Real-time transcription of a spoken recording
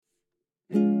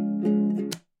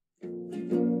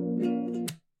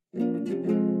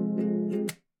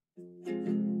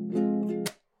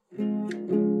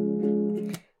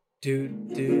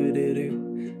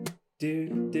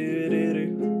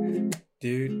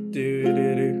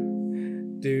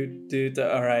Do do do.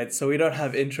 All right, so we don't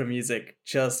have intro music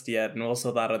just yet, and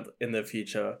also that in the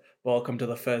future. Welcome to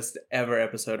the first ever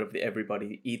episode of the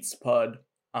Everybody Eats Pod.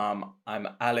 I'm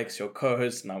Alex, your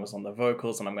co-host, and I was on the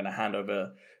vocals, and I'm going to hand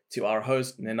over to our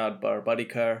host Ninad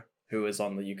Barbadikar, who is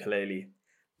on the ukulele.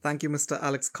 Thank you, Mr.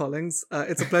 Alex Collins.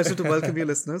 It's a pleasure to welcome you,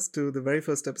 listeners, to the very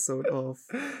first episode of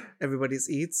Everybody's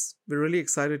Eats. We're really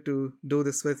excited to do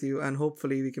this with you, and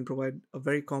hopefully, we can provide a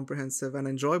very comprehensive and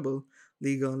enjoyable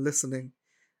legal listening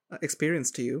experience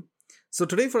to you. So,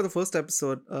 today, for the first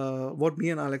episode, what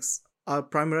me and Alex are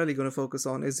primarily going to focus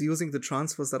on is using the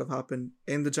transfers that have happened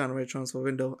in the January transfer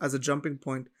window as a jumping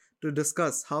point to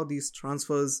discuss how these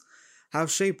transfers have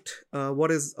shaped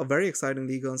what is a very exciting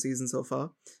Ligue 1 season so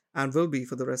far and will be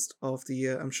for the rest of the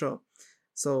year, I'm sure.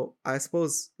 So I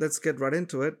suppose let's get right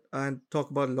into it and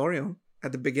talk about Lorient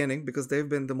at the beginning because they've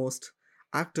been the most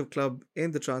active club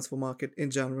in the transfer market in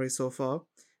January so far.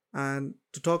 And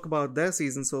to talk about their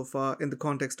season so far in the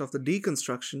context of the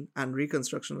deconstruction and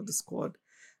reconstruction of the squad.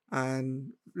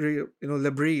 And Regis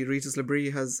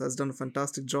Lebris has done a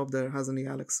fantastic job there, hasn't he,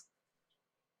 Alex?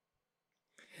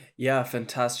 Yeah,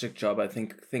 fantastic job. I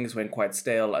think things went quite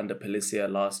stale under Pelissier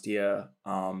last year.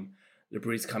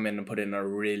 Lebris come in and put in a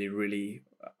really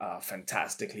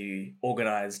fantastically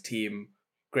organized team,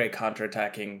 great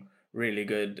counterattacking, really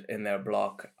good in their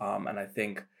block. And I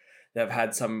think they've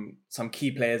had some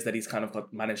key players that he's kind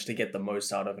of managed to get the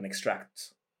most out of and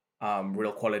extract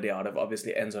real quality out of.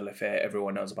 Obviously, Enzo Lefebvre,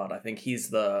 everyone knows about. I think he's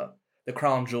the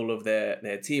crown jewel of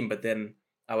their team. But then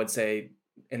I would say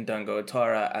in Dango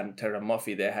Otara and Terra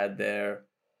Moffi, they had their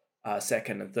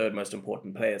second and third most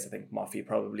important players. I think Moffi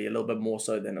probably a little bit more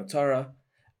so than Otara.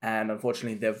 And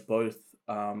unfortunately, they've both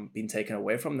been taken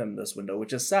away from them this window,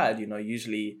 which is sad. You know,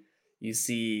 usually you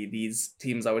see these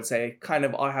teams, I would say, kind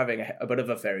of are having a bit of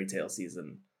a fairy tale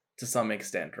season to some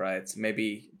extent, right?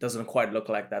 Maybe it doesn't quite look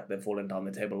like that. They've fallen down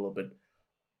the table a little bit.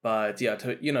 But yeah,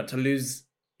 to lose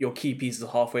your key pieces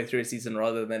halfway through a season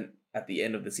rather than at the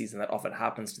end of the season, that often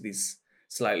happens to these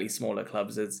slightly smaller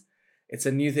clubs. It's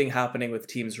a new thing happening with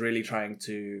teams really trying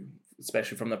to,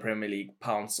 especially from the Premier League,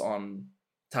 pounce on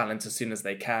talent as soon as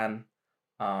they can.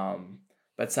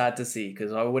 But sad to see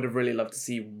because I would have really loved to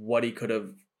see what he could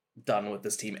have done with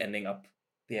this team ending up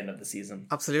the end of the season.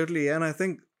 Absolutely. And I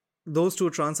think those two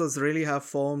transfers really have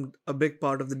formed a big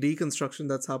part of the deconstruction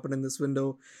that's happened in this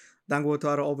window. Dango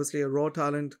Otara, obviously a raw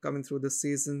talent coming through this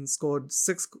season, scored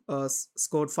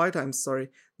 5 times,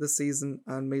 this season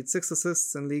and made 6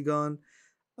 assists in Ligue 1.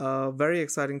 Very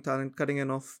exciting talent, cutting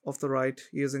in off the right,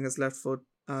 using his left foot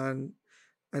and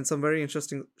some very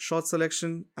interesting shot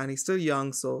selection. And he's still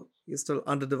young, so he's still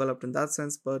underdeveloped in that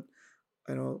sense. But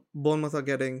Bournemouth are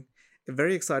getting a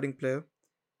very exciting player.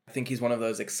 I think he's one of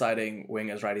those exciting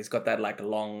wingers, right? He's got that like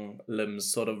long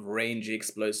limbs, sort of rangy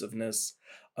explosiveness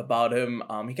about him.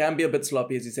 He can be a bit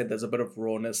sloppy, as you said. There's a bit of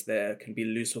rawness there. Can be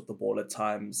loose with the ball at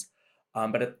times,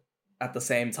 but at the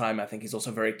same time, I think he's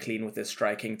also very clean with his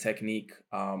striking technique.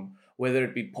 Whether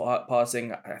it be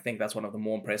passing, I think that's one of the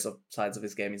more impressive sides of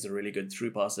his game. He's a really good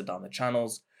through passer down the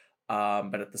channels,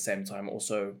 but at the same time,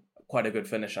 also quite a good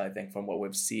finisher. I think from what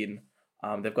we've seen.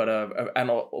 They've got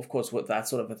and of course with that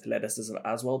sort of athleticism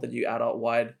as well that you add out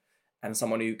wide, and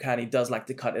someone he does like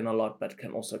to cut in a lot, but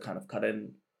can also kind of cut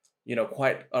in,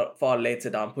 quite far later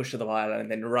down, push to the byline,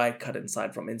 and then cut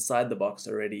inside from inside the box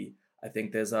already. I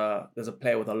think there's a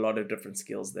player with a lot of different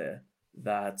skills there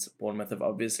that Bournemouth have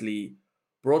obviously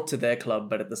brought to their club,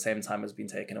 but at the same time has been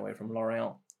taken away from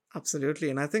Lorient.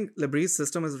 Absolutely, and I think Lebris'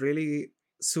 system has really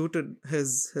suited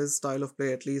his style of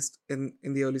play, at least in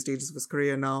the early stages of his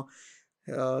career. Now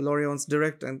Lorient's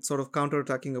direct and sort of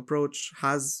counter-attacking approach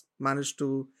has managed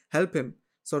to help him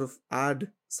sort of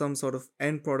add some sort of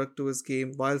end product to his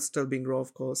game while still being raw,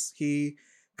 of course. He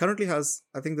currently has,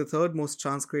 I think, the third most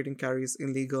chance-creating carries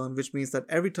in Ligue 1, which means that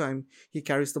every time he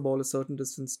carries the ball a certain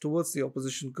distance towards the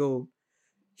opposition goal,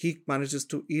 he manages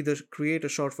to either create a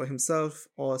shot for himself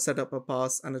or set up a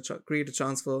pass and create a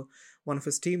chance for one of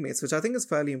his teammates, which I think is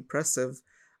fairly impressive.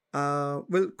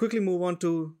 We'll quickly move on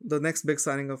to the next big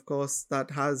signing, of course,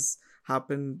 that has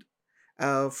happened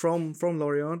from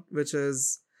Lorient, which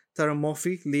is Terra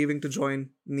Moffi leaving to join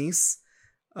Nice,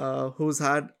 who's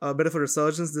had a bit of a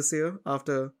resurgence this year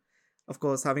after, of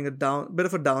course, having a bit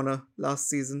of a downer last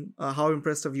season. How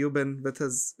impressed have you been with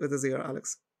his year,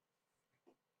 Alex?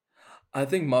 I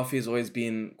think Murphy has always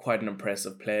been quite an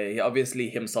impressive player. He obviously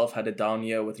himself had a down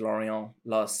year with Lorient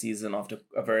last season after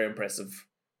a very impressive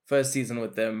first season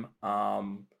with them,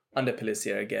 under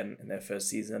Pelissier again in their first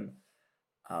season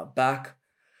back.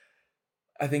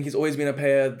 I think he's always been a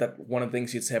player that one of the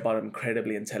things you'd say about him,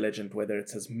 incredibly intelligent, whether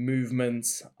it's his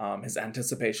movements, his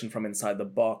anticipation from inside the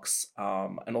box,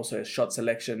 and also his shot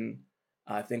selection.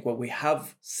 I think what we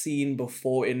have seen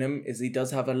before in him is he does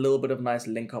have a little bit of nice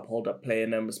link up, hold up play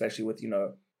in him, especially with,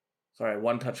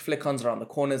 one touch flick ons around the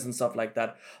corners and stuff like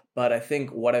that. But I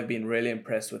think what I've been really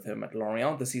impressed with him at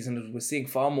Lorient this season is we're seeing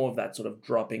far more of that sort of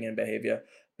dropping in behavior,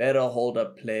 better hold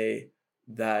up play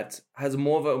that has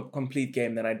more of a complete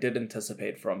game than I did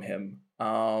anticipate from him.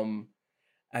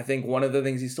 I think one of the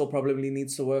things he still probably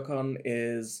needs to work on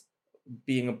is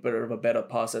being a bit of a better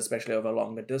passer, especially over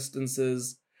longer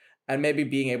distances, and maybe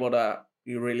being able to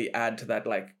really add to that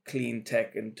like clean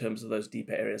tech in terms of those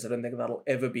deeper areas. I don't think that'll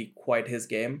ever be quite his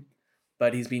game,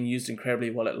 but he's been used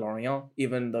incredibly well at Lorient,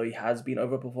 even though he has been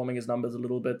overperforming his numbers a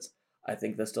little bit. I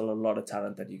think there's still a lot of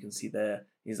talent that you can see there.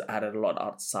 He's added a lot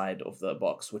outside of the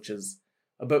box, which is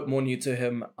a bit more new to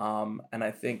him. And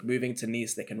I think moving to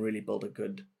Nice, they can really build a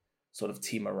good sort of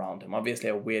team around him. Obviously,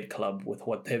 a weird club with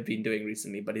what they've been doing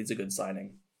recently, but he's a good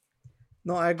signing.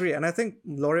 No, I agree. And I think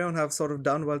Lorient have sort of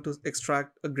done well to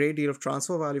extract a great deal of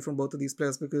transfer value from both of these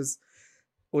players because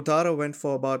Otara went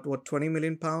for about, what, £20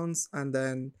 million? And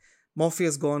then Murphy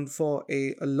has gone for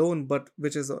a loan, but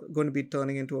which is going to be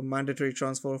turning into a mandatory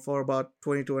transfer for about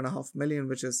 22.5 million,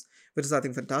 which is I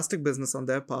think fantastic business on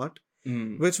their part,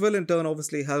 which will in turn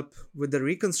obviously help with the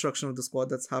reconstruction of the squad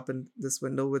that's happened this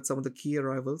window with some of the key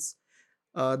arrivals.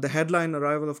 The headline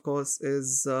arrival, of course,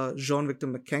 is Jean-Victor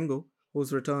Makengo,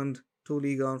 who's returned to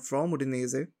Ligue 1 from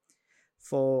Udinese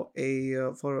for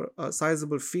a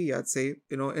sizable fee, I'd say.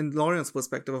 In Lorient's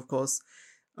perspective, of course,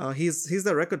 he's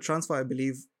the record transfer, I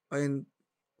believe, in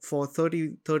for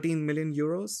 13 million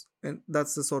euros, and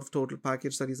that's the sort of total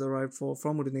package that he's arrived for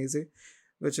from Udinese,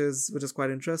 which is quite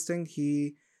interesting.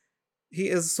 He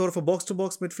is sort of a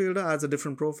box-to-box midfielder, adds a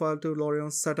different profile to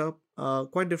Lorient's setup.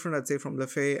 Quite different, I'd say, from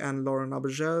Lefebvre and Laurent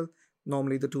Abergel,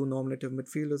 normally the two nominative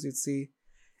midfielders you'd see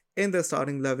in their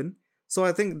starting 11. So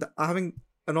I think having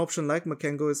an option like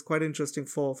Makengo is quite interesting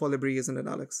for Libri, isn't it,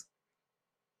 Alex?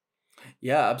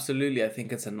 Yeah, absolutely. I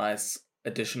think it's a nice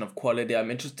addition of quality.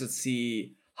 I'm interested to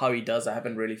see how he does. I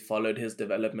haven't really followed his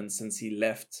development since he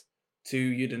left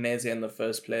to Udinese in the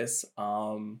first place.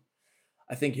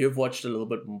 I think you've watched a little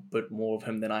bit more of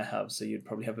him than I have, so you'd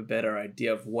probably have a better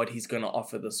idea of what he's going to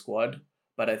offer the squad.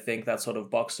 But I think that sort of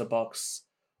box to box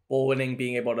ball winning,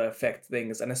 being able to affect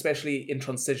things, and especially in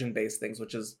transition based things,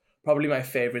 which is probably my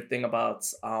favorite thing about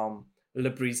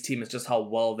Libri's team, is just how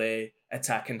well they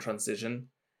attack in transition.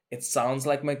 It sounds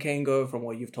like Makengo, from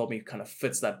what you've told me, kind of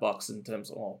fits that box in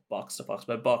terms of box to box,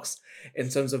 but box in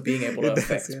terms of being able to It does,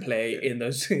 affect yeah. play in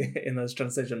those in those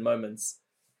transition moments.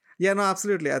 Yeah, no,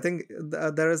 absolutely. I think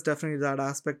there is definitely that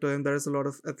aspect to him. There is a lot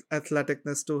of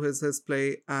athleticness to his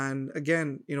play, and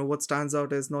again, what stands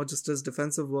out is not just his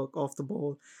defensive work off the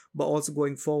ball, but also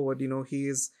going forward.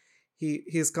 He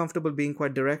is comfortable being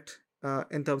quite direct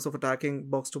in terms of attacking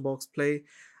box to box play,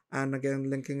 and again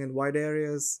linking in wide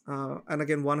areas. And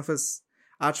again, one of his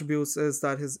attributes is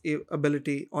that his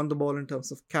ability on the ball in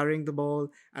terms of carrying the ball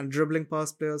and dribbling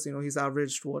past players. He's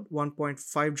averaged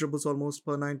 1.5 dribbles almost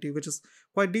per 90, which is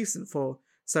quite decent for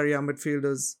Serie A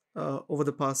midfielders over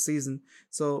the past season.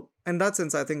 So in that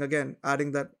sense, I think again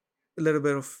adding that little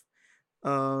bit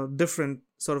of different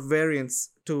sort of variance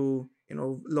to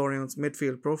Lorient's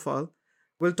midfield profile.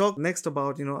 We'll talk next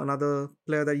about another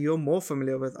player that you're more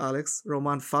familiar with, Alex,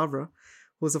 Romain Favre,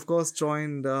 who's of course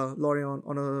joined Lorient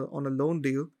on a loan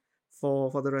deal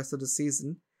for the rest of the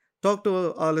season. Talk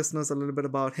to our listeners a little bit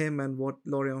about him and what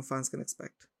Lorient fans can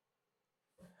expect.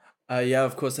 Yeah,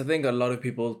 of course. I think a lot of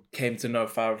people came to know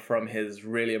Favre from his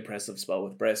really impressive spell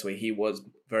with Brest, where he was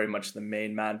very much the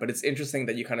main man. But it's interesting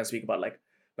that you kind of speak about like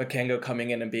Makengo coming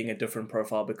in and being a different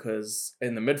profile because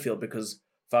in the midfield, because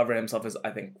Favre himself is, I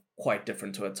think, quite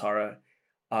different to Atara.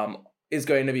 Is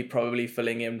going to be probably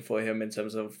filling in for him in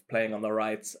terms of playing on the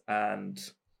right and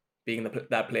being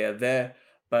that player there.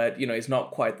 But he's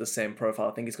not quite the same profile.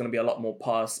 I think he's going to be a lot more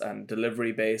pass and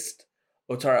delivery based.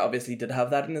 Otara obviously did have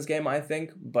that in his game, I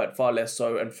think, but far less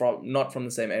so, and not from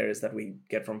the same areas that we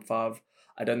get from Favre.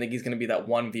 I don't think he's going to be that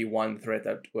 1v1 threat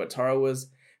that Otara was.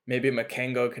 Maybe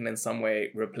Makengo can in some way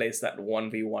replace that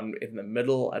 1v1 in the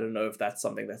middle. I don't know if that's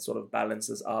something that sort of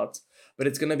balances out. But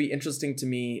it's going to be interesting to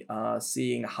me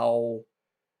seeing how,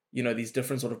 these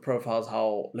different sort of profiles,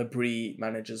 how Labrie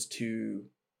manages to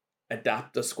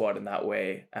adapt the squad in that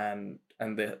way and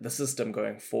the system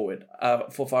going forward.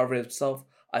 For Favre himself,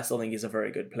 I still think he's a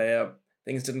very good player.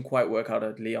 Things didn't quite work out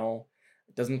at Lyon.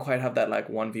 Doesn't quite have that like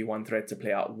 1v1 threat to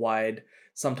play out wide.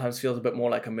 Sometimes feels a bit more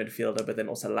like a midfielder, but then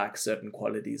also lacks certain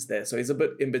qualities there. So he's a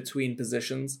bit in between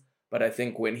positions. But I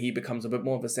think when he becomes a bit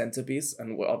more of a centerpiece,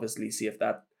 and we'll obviously see if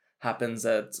that happens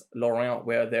at Lorient,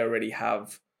 where they already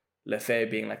have Lefebvre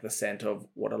being like the center of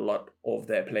what a lot of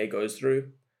their play goes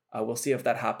through. We'll see if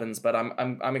that happens, but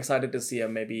I'm excited to see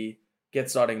him maybe get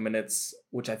starting minutes,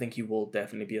 which I think he will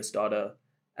definitely be a starter,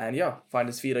 and yeah, find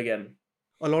his feet again.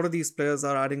 A lot of these players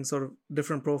are adding sort of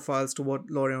different profiles to what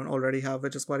Lorient already have,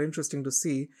 which is quite interesting to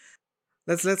see.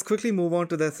 Let's quickly move on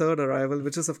to their third arrival,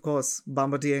 which is of course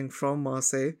Bamba Dieng from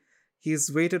Marseille.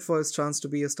 He's waited for his chance to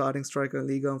be a starting striker in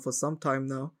Liga for some time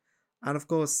now, and of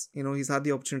course, he's had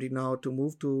the opportunity now to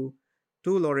move to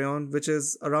Lorient, which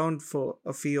is around for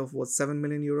a fee of what 7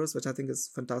 million euros, which I think is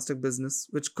fantastic business,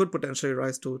 which could potentially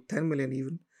rise to 10 million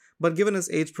even. But given his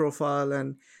age profile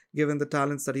and given the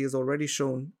talents that he has already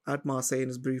shown at Marseille in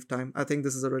his brief time, I think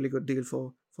this is a really good deal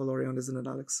for Lorient, isn't it,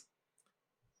 Alex?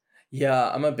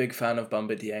 Yeah, I'm a big fan of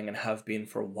Bamba Dieng and have been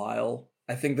for a while.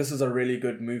 I think this is a really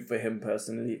good move for him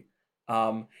personally.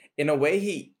 In a way,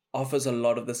 he offers a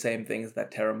lot of the same things that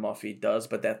Terra Moffi does,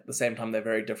 but at the same time, they're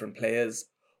very different players.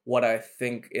 What I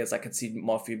think is I could see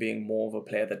Moffi being more of a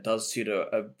player that does suit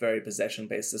a very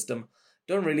possession-based system.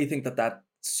 Don't really think that that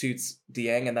suits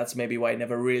Dieng, and that's maybe why he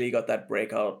never really got that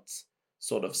breakout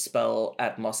sort of spell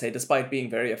at Marseille, despite being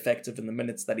very effective in the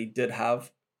minutes that he did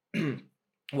have.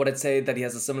 What I'd say that he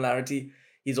has a similarity.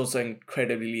 He's also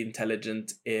incredibly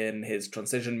intelligent in his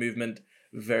transition movement,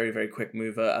 very, very quick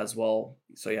mover as well.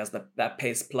 So he has that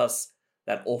pace plus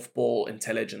that off ball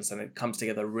intelligence, and it comes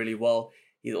together really well.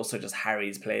 He also just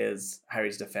harries players,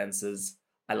 harries defenses.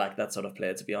 I like that sort of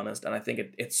player, to be honest. And I think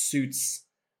it suits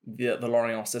the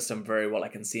Lorient system very well. I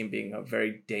can see him being a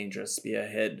very dangerous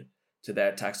spearhead to their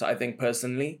attack. So I think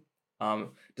personally,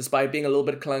 despite being a little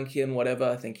bit clunky and whatever,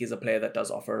 I think he's a player that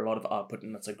does offer a lot of output,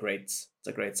 and it's a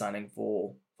great signing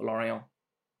for Lorient.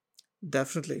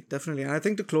 Definitely, definitely. And I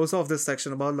think to close off this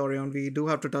section about Lorient, we do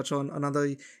have to touch on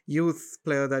another youth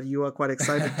player that you are quite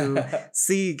excited to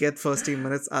see get first team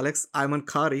minutes, Alex Ayman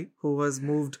Kari, who has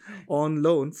moved on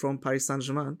loan from Paris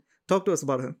Saint-Germain. Talk to us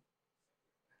about him.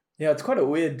 Yeah, it's quite a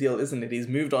weird deal, isn't it? He's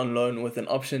moved on loan with an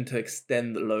option to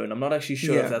extend the loan. I'm not actually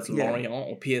sure if Yeah, that's yeah. Lorient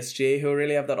or PSG who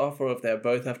really have that offer, or if they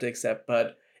both have to accept,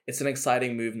 but it's an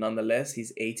exciting move nonetheless.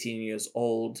 He's 18 years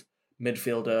old,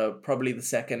 midfielder, probably the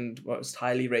second most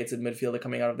highly rated midfielder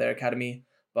coming out of their academy,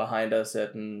 behind a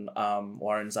certain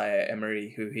Warren Zaire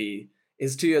Emery, who he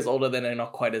is 2 years older than and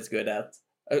not quite as good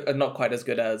not quite as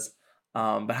good as.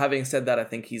 But having said that, I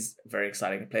think he's a very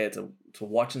exciting player to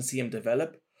watch and see him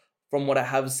develop. From what I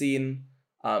have seen,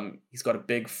 he's got a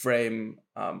big frame,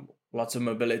 lots of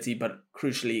mobility, but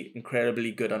crucially,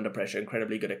 incredibly good under pressure,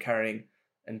 incredibly good at carrying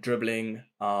and dribbling,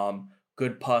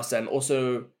 good passer, and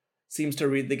also seems to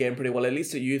read the game pretty well, at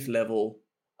least at youth level,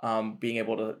 being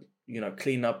able to,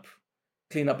 clean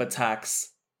up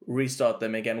attacks, restart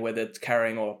them again, whether it's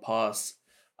carrying or a pass.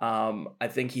 I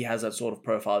think he has that sort of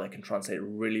profile that can translate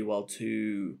really well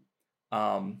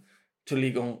um, to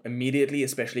Ligue 1 immediately,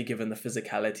 especially given the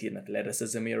physicality and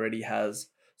athleticism he already has.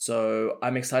 So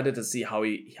I'm excited to see how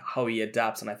he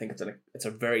adapts, and I think it's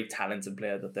a very talented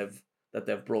player that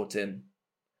they've brought in.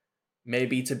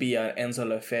 Maybe to be an Enzo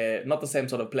Lefebvre, not the same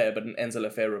sort of player, but an Enzo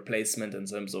Lefebvre replacement in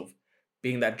terms of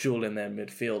being that jewel in their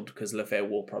midfield, because Lefebvre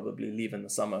will probably leave in the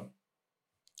summer.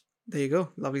 There you go.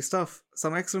 Lovely stuff.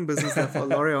 Some excellent business there for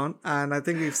Lorient, and I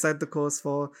think we've set the course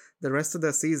for the rest of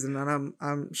their season. And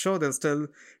I'm sure they'll still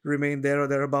remain there or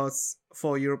thereabouts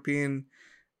for European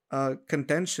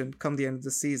contention come the end of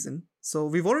the season. So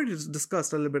we've already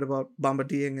discussed a little bit about Bamba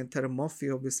Dieng and Terem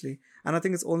Moffi, obviously, and I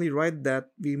think it's only right that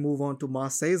we move on to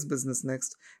Marseille's business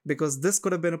next, because this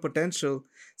could have been a potential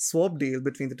swap deal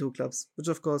between the two clubs, which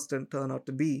of course didn't turn out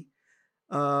to be.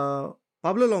 Uh,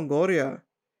 Pablo Longoria,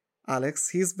 Alex,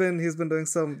 he's been doing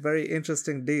some very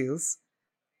interesting deals.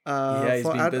 Yeah, he's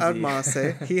For been at busy.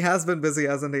 Marseille, he has been busy,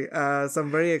 hasn't he? Some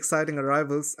very exciting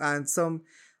arrivals and some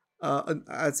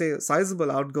I'd say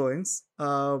sizable outgoings.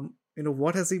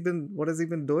 What has he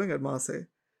been doing at Marseille?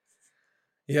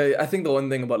 Yeah, I think the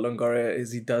one thing about Longoria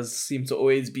is he does seem to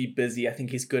always be busy. I think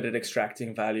he's good at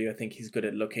extracting value. I think he's good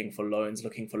at looking for loans,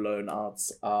 looking for loan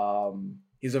outs.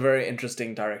 He's a very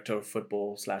interesting director of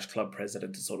football slash club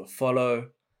president to sort of follow.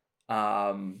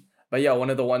 But yeah, one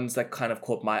of the ones that kind of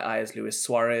caught my eye is Luis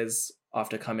Suarez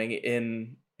after coming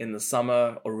in the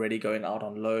summer, already going out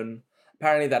on loan.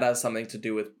 Apparently, that has something to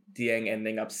do with Dieng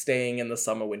ending up staying in the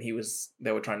summer when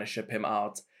they were trying to ship him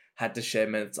out, had to share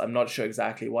minutes. I'm not sure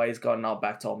exactly why he's gone now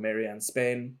back to Almeria in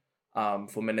Spain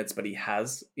for minutes, but he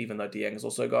has, even though Dieng is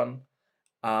also gone.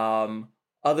 Um,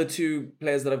 Other two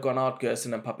players that have gone out,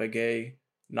 Gerson and Papagay,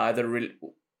 neither really,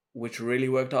 which really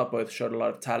worked out, both showed a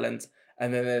lot of talent.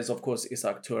 And then there's, of course,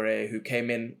 Isak Toure, who came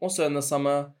in also in the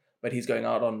summer, but he's going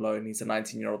out on loan. He's a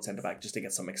 19-year-old centre back just to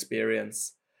get some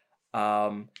experience.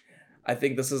 Um, I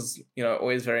think this is,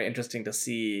 always very interesting to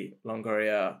see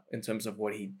Longoria in terms of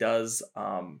what he does.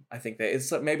 I think there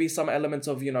is maybe some elements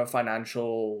of,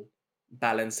 financial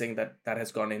balancing that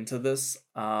has gone into this.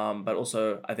 But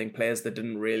also, I think players that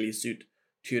didn't really suit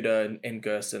Tudor in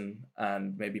Gerson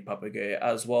and maybe Papagay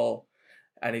as well.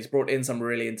 And he's brought in some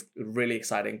really, really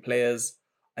exciting players.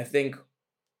 I think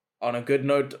on a good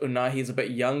note, Unahi's a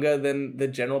bit younger than the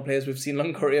general players we've seen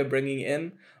Longoria bringing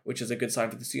in, which is a good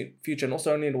sign for the future. And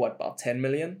also only about 10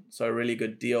 million. So a really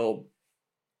good deal.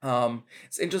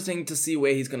 It's interesting to see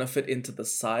where he's going to fit into the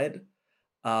side.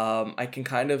 I can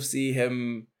kind of see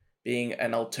him being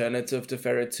an alternative to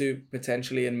Ferretu,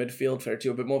 potentially in midfield.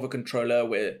 Ferretu a bit more of a controller,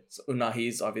 where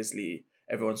Unahi's obviously,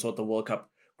 everyone saw at the World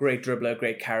Cup, great dribbler,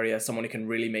 great carrier, someone who can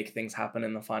really make things happen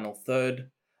in the final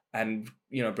third and,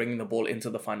 bringing the ball into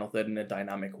the final third in a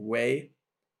dynamic way.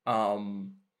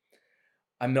 I'm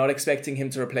not expecting him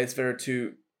to replace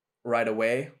Ferretu right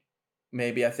away.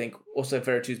 Maybe I think also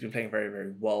Ferretu's been playing very,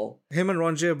 very well. Him and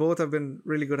Rongier both have been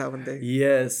really good, haven't they?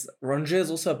 Yes. Rongier is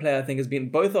also a player I think has been,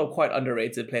 both are quite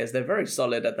underrated players. They're very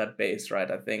solid at that base, right?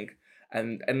 I think.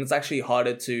 And it's actually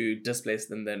harder to displace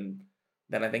them than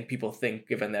I think people think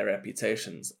given their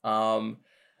reputations.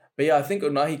 But yeah, I think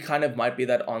Unahi kind of might be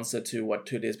that answer to what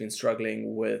Tude has been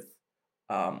struggling with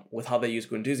how they use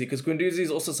Guendouzi. Because Guendouzi is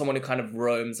also someone who kind of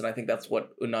roams, and I think that's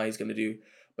what Unahi is going to do.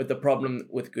 But the problem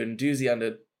with Guendouzi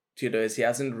under Tudor is he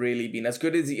hasn't really been as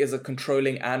good as he is at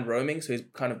controlling and roaming, so he's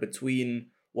kind of between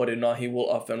what Unahi will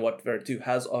offer and what Vertu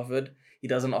has offered. He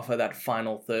doesn't offer that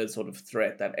final third sort of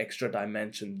threat, that extra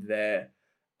dimension there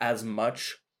as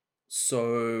much.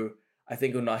 So I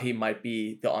think Unahi might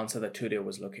be the answer that Tudor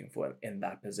was looking for in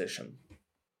that position.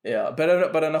 Yeah,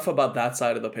 but enough about that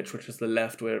side of the pitch, which is the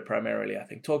left, we're primarily, I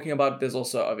think, talking about. There's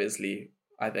also obviously,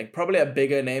 I think, probably a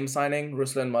bigger name signing,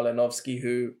 Ruslan Malinovsky,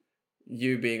 who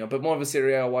you being a bit more of a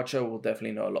Serie A watcher will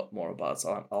definitely know a lot more about.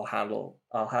 So I'll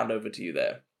hand over to you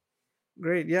there.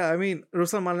 Great. Yeah, I mean,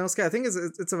 Ruslan Malinovsky, I think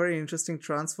it's a very interesting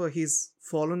transfer. He's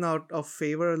fallen out of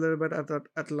favor a little bit at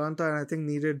Atalanta, and I think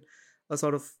needed a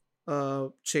sort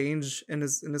of change in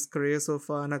his career so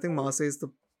far. And I think Marseille is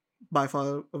by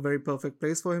far a very perfect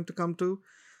place for him to come to,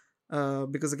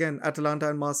 because again, Atalanta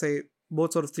and Marseille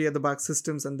both sort of three at the back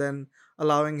systems, and then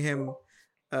allowing him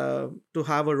to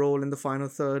have a role in the final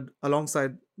third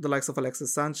alongside the likes of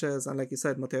Alexis Sanchez and, like you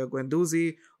said, Matteo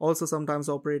Guendouzi, also sometimes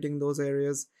operating those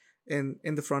areas in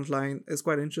the front line is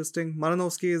quite interesting.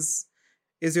 Malinovsky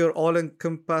is your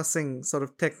all-encompassing sort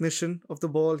of technician of the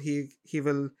ball. He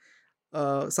will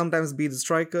sometimes be the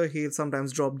striker. He'll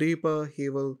sometimes drop deeper. He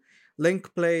will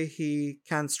link play. He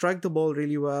can strike the ball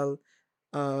really well.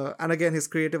 And again, his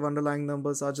creative underlying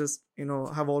numbers are just,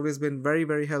 have always been very,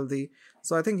 very healthy.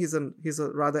 So I think he's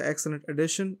a rather excellent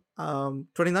addition.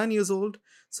 29 years old.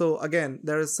 So again,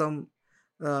 there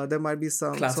might be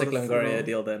some classic sort of, Longoria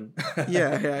deal then.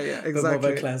 Yeah, exactly. More of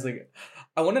a classic.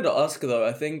 I wanted to ask though,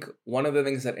 I think one of the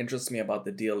things that interests me about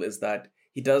the deal is that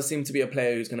he does seem to be a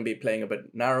player who's going to be playing a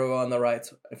bit narrower on the right,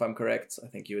 if I'm correct. I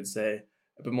think you would say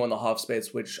a bit more in the half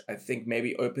space, which I think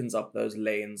maybe opens up those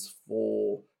lanes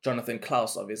for Jonathan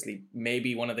Klaus, obviously,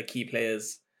 maybe one of the key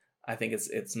players. I think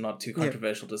it's not too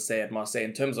controversial to say at Marseille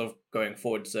in terms of going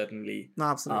forward, certainly.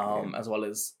 Absolutely. As well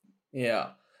as,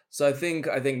 yeah. So I think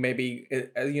maybe,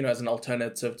 as an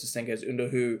alternative to Senkes Under,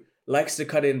 who likes to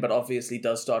cut in, but obviously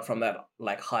does start from that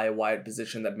like high wide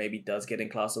position that maybe does get in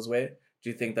Klaus's way. Do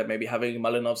you think that maybe having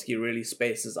Malinovsky really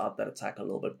spaces out that attack a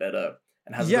little bit better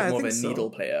and has a bit more of a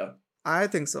needle player? I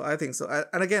think so.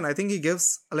 And again, I think he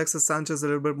gives Alexis Sanchez a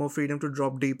little bit more freedom to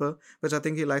drop deeper, which I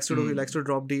think he likes to do. He likes to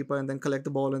drop deeper and then collect the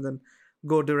ball and then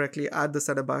go directly at the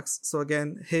center backs. So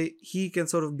again, he can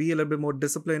sort of be a little bit more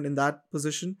disciplined in that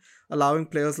position, allowing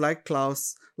players like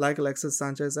Klaus, like Alexis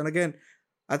Sanchez. And again,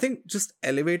 I think just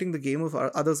elevating the game of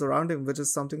others around him, which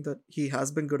is something that he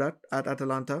has been good at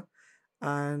Atalanta.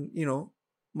 And,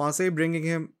 Marseille bringing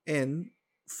him in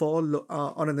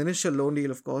on an initial loan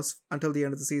deal, of course, until the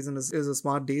end of the season is a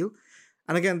smart deal.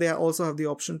 And again, they also have the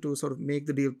option to sort of make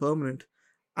the deal permanent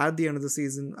at the end of the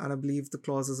season. And I believe the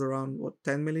clause is around,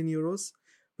 10 million euros,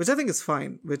 which I think is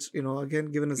fine, which,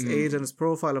 again, given his age and his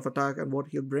profile of attack and what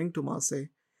he'll bring to Marseille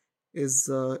is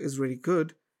really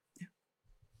good.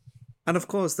 And of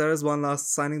course, there is one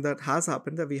last signing that has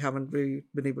happened that we haven't really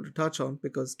been able to touch on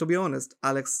because, to be honest,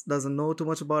 Alex doesn't know too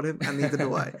much about him, and neither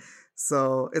do I.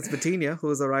 So it's Vitinha, who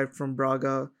has arrived from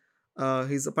Braga.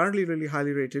 He's apparently really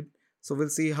highly rated. So we'll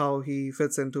see how he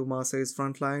fits into Marseille's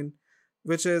front line,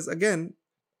 which is, again,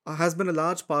 has been a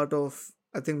large part of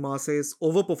I think Marseille's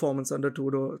overperformance under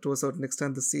Tudor to a certain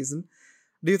extent this season.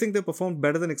 Do you think they performed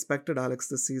better than expected, Alex,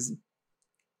 this season?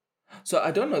 So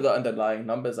I don't know the underlying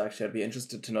numbers actually. I'd be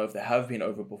interested to know if they have been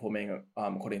overperforming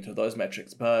according to those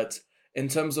metrics. But in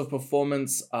terms of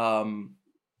performance, I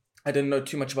didn't know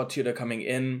too much about Tudor coming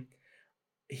in.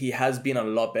 He has been a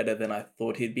lot better than I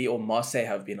thought he'd be, or Marseille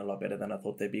have been a lot better than I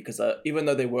thought they'd be. Because even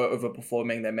though they were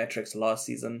overperforming their metrics last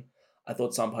season, I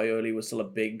thought Sampaoli was still a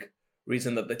big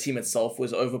reason that the team itself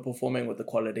was overperforming with the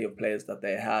quality of players that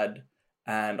they had.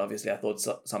 And obviously, I thought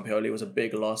Sampaoli was a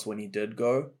big loss when he did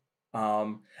go.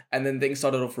 And then things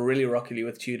started off really rockily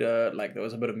with Tudor. Like there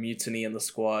was a bit of mutiny in the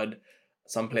squad.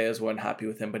 Some players weren't happy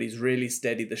with him, but he's really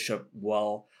steadied the ship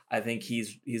well. I think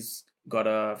he's got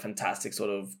a fantastic sort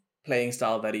of playing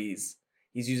style that he's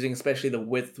using, especially the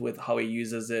width with how he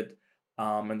uses it,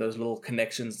 and those little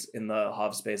connections in the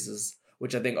half spaces,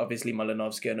 which I think obviously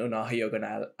Malinovsky and Unahi are going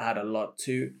to add a lot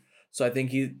to. So I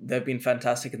think they've been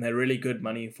fantastic and they're really good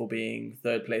money for being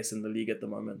third place in the league at the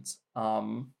moment.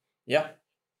 Yeah.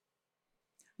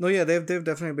 No, yeah, they've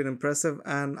definitely been impressive,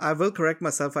 and I will correct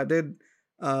myself. I did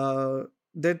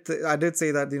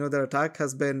say that their attack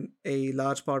has been a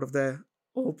large part of their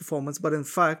overperformance, but in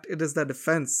fact, it is their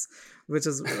defense which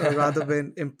has rather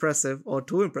been impressive, or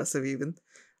too impressive even.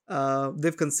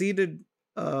 They've conceded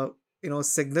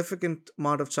significant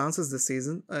amount of chances this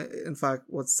season. In fact,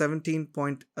 what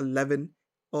 17.11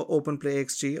 open play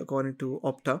xG according to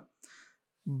Opta,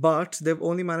 but they've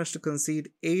only managed to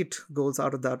concede 8 goals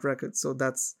out of that record. So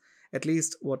that's at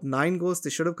least what 9 goals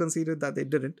they should have conceded that they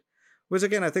didn't, which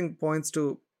again I think points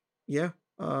to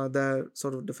their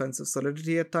sort of defensive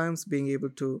solidity at times, being able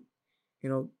to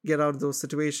get out of those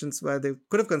situations where they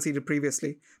could have conceded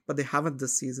previously, but they haven't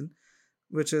this season,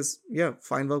 which is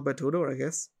fine work by Tudor, I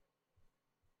guess.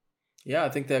 Yeah, I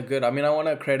think they're good. I mean, I want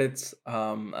to credit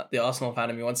the Arsenal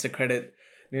fan in me wants to credit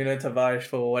Nuno Tavares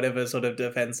for whatever sort of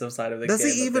defensive side of the Does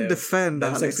game he that even defend,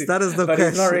 they've Alex? succeeded. That is the But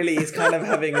question. he's not really. He's kind of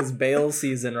having his Bale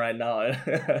season right now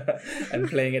and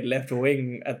playing at left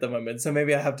wing at the moment. So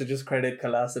maybe I have to just credit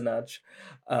Kolasinac.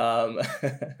 Um,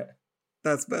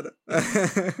 That's better.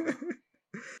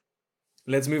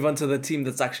 Let's move on to the team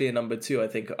that's actually a number 2. I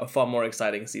think a far more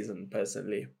exciting season,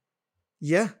 personally.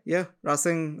 Yeah.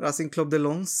 Racing Club de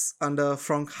Lens under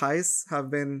Frank Heis have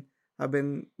been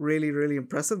really, really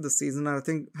impressive this season, and I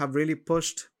think have really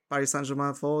pushed Paris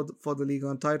Saint-Germain for the Ligue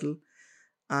 1 title.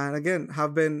 And again,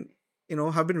 have been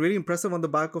really impressive on the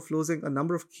back of losing a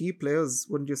number of key players,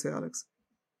 wouldn't you say, Alex?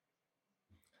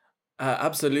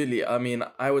 Absolutely. I mean,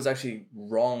 I was actually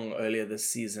wrong earlier this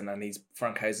season, and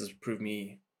Frank Hayes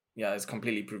has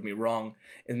completely proved me wrong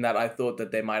in that I thought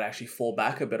that they might actually fall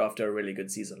back a bit after a really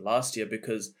good season last year,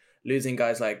 because losing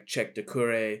guys like Czech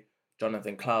Doucouré,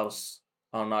 Jonathan Klaus,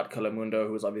 Arnaud Calamundo,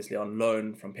 who was obviously on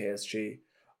loan from PSG,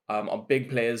 are big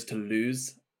players to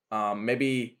lose.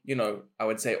 Maybe, I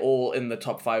would say all in the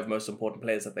top 5 most important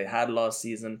players that they had last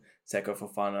season. Seko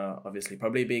Fofana, obviously,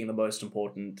 probably being the most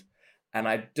important. And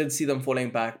I did see them falling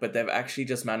back, but they've actually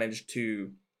just managed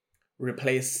to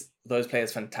replace those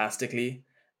players fantastically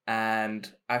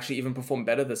and actually even perform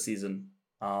better this season.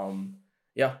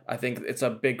 I think it's a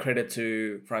big credit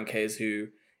to Frank Hayes, who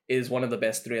is one of the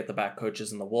best 3 at the back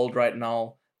coaches in the world right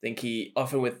now. I think he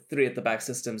often with 3 at the back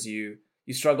systems, you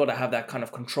struggle to have that kind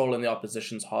of control in the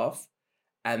opposition's half.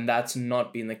 And that's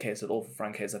not been the case at all for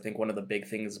Frank Hayes. I think one of the big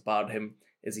things about him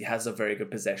is he has a very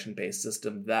good possession-based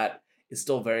system that is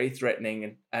still very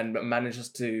threatening and manages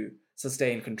to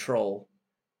sustain control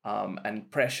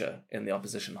and pressure in the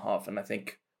opposition half. And I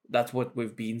think that's what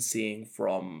we've been seeing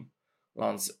from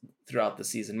Lens throughout the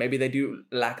season. Maybe they do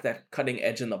lack that cutting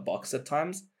edge in the box at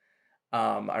times.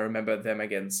 I remember them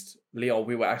against Lyon.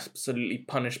 We were absolutely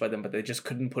punished by them, but they just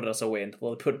couldn't put us away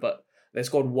until they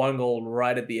scored 1 goal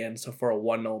right at the end, so for a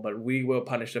 1-0, but we were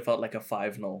punished. It felt like a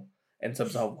 5-0 in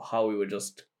terms of how we were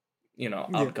just,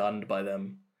 outgunned by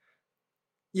them.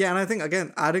 Yeah, and I think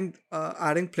again adding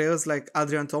players like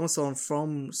Adrian Thomasson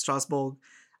from Strasbourg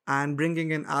and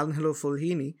bringing in Alan Hillo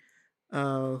Fulhini,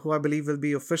 who I believe will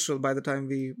be official by the time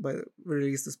we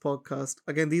release this podcast.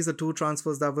 Again, these are 2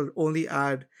 transfers that will only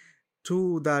add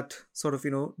to that sort of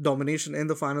domination in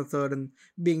the final third and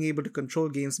being able to control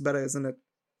games better, isn't it?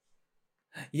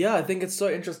 Yeah, I think it's so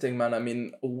interesting, man. I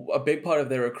mean, a big part of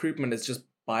their recruitment is just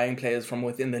buying players from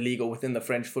within the league or within the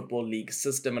French Football League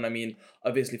system. And I mean,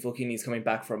 obviously, Fulkini's coming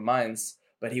back from Mainz,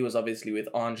 but he was obviously with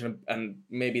Angers and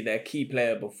maybe their key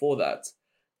player before that.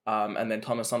 And then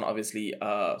Thomasson, obviously,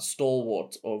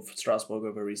 stalwart of Strasbourg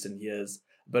over recent years.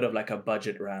 A bit of like a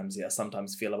budget Ramsey, I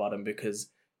sometimes feel about him,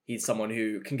 because he's someone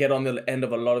who can get on the end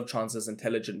of a lot of chances,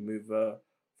 intelligent mover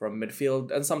from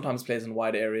midfield, and sometimes plays in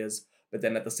wide areas. but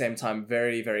then at the same time,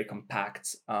 very, very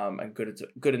compact and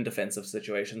good in defensive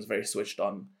situations, very switched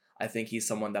on. I think he's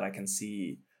someone that I can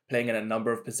see playing in a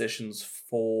number of positions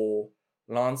for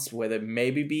Lance, whether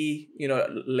maybe be,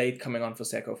 late coming on for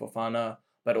Seko Fofana,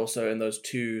 but also in those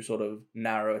two sort of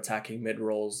narrow attacking mid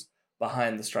roles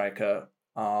behind the striker.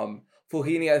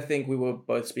 Fulhini, I think we were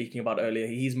both speaking about earlier,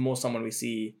 he's more someone we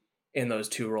see in those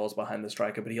two roles behind the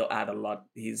striker, but he'll add a lot.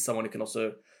 He's someone who can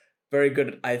also very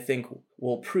good, I think,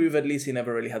 will prove at least he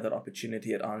never really had that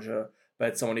opportunity at Angers,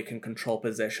 but someone who can control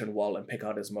possession well and pick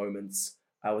out his moments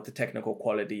with the technical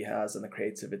quality he has and the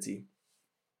creativity.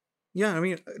 Yeah, I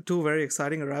mean, two very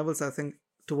exciting arrivals, I think,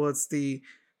 towards the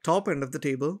top end of the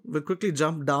table. We'll quickly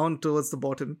jump down towards the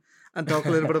bottom and talk a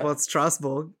little bit about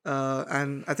Strasbourg.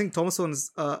 And I think Thomasson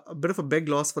is a bit of a big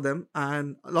loss for them.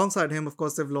 And alongside him, of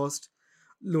course, they've lost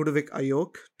Ludovic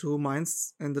Ayok to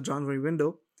Mainz in the January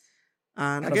window.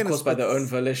 And of again, course, by their own yeah.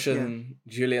 volition,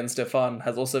 Julian Stefan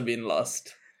has also been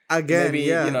lost. Again, Maybe,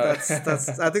 yeah,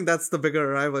 that's I think that's the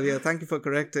bigger arrival. Yeah, thank you for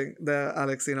correcting there,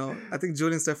 Alex. I think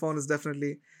Julian Stefan is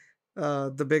definitely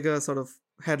the bigger sort of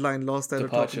headline loss that to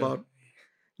talk departure. about.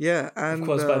 Yeah, and Of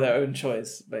course, by their own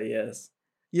choice, but yes.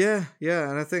 Yeah,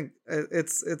 and I think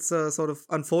it's a sort of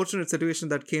unfortunate situation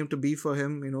that came to be for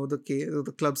him.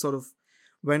 The club sort of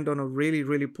went on a really,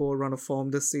 really poor run of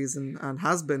form this season and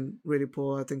has been really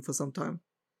poor, I think, for some time.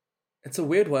 It's a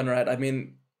weird one, right? I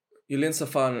mean, Julian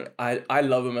Stefan, I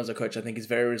love him as a coach. I think he's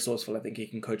very resourceful. I think he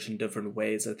can coach in different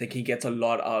ways. I think he gets a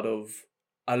lot out of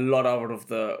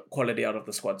the quality out of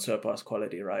the squad, surplus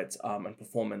quality, right? And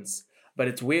performance. But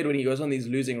it's weird when he goes on these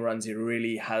losing runs, he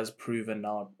really has proven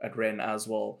now at Rennes as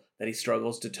well that he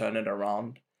struggles to turn it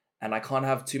around. And I can't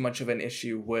have too much of an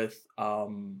issue with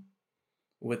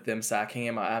them sacking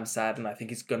him. I am sad, and I think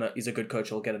he's a good coach.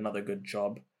 He'll get another good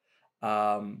job.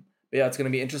 But yeah, it's going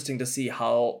to be interesting to see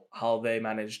how they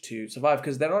manage to survive,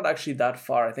 because they're not actually that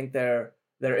far. I think they're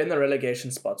in the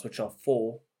relegation spots, which are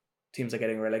 4 teams are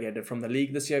getting relegated from the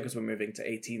league this year because we're moving to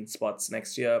 18 spots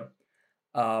next year.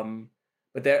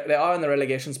 But they are in the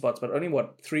relegation spots, but only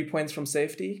 3 points from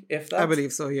safety, if that. I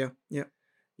believe so. Yeah.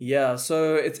 Yeah,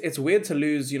 so it's weird to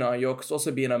lose. York's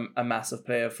also been a massive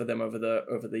player for them over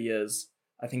the years.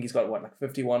 I think he's got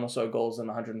 51 or so goals and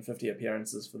 150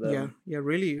 appearances for them. Yeah,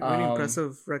 really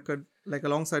impressive record. Like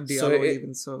alongside Diallo,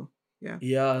 even so. Yeah.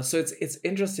 Yeah, so it's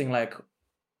interesting. Like,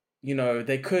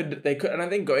 they could, and I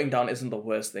think going down isn't the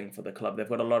worst thing for the club. They've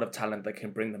got a lot of talent that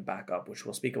can bring them back up, which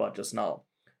we'll speak about just now.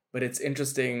 But it's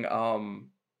interesting.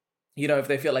 If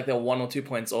they feel like they're 1 or 2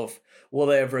 points off, will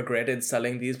they have regretted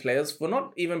selling these players for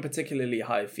not even particularly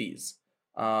high fees?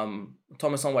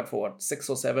 Thomas on for 6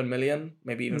 or 7 million,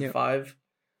 maybe even 5.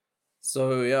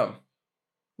 So, yeah.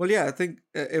 Well, yeah, I think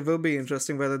it will be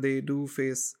interesting whether they do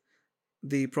face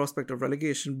the prospect of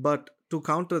relegation. But to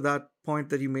counter that point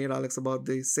that you made, Alex, about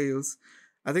the sales,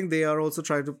 I think they are also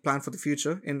trying to plan for the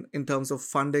future in terms of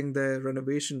funding their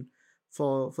renovation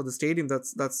for the stadium.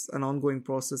 That's an ongoing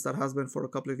process that has been for a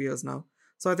couple of years now.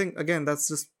 So I think, again, that's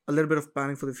just a little bit of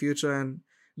planning for the future and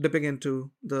dipping into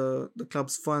the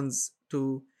club's funds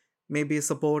to maybe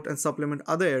support and supplement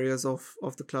other areas of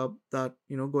the club that,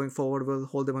 going forward will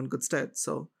hold them on good stead.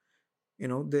 So,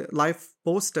 the life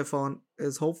post Stefan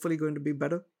is hopefully going to be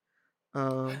better.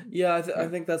 I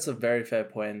think that's a very fair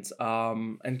point.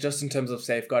 And just in terms of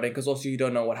safeguarding, because also you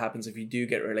don't know what happens if you do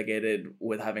get relegated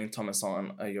with having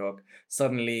Thomasson or York.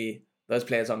 Suddenly, those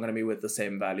players aren't going to be with the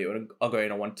same value and are going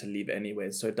to want to leave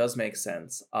anyways. So it does make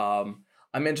sense. I'm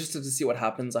interested to see what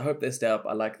happens. I hope they stay up.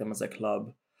 I like them as a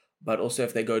club. But also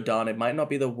if they go down, it might not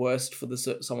be the worst for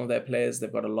some of their players.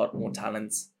 They've got a lot more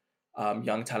talents,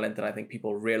 young talent than I think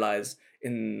people realize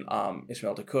in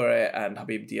Ismail Takure and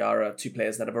Habib Diarra, 2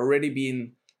 players that have already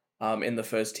been in the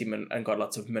first team and got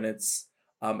lots of minutes.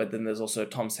 But then there's also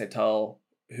Tom Setel,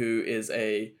 who is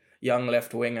a young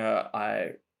left winger.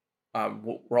 I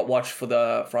watched for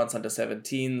the France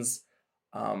under-17s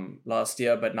last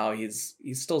year, but now he's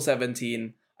still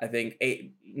 17. I think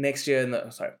next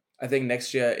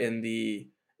year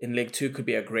in League 2 could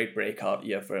be a great breakout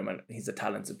year for him, and he's a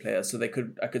talented player. So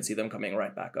I could see them coming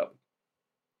right back up.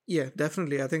 Yeah,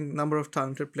 definitely. I think number of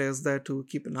talented players there to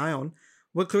keep an eye on.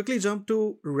 We'll quickly jump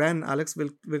to Rennes. Alex,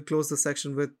 we'll close the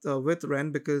section with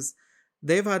Rennes because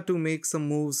they've had to make some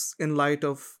moves in light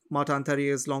of Martin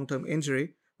Terrier's long-term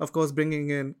injury. Of course, bringing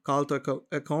in Carlto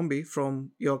Ekombi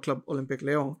from your club Olympique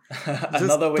Lyon.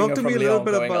 Another winger from Lyon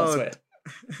going elsewhere.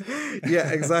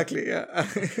 Yeah, exactly. Yeah.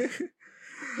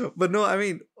 But no, I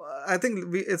mean, I think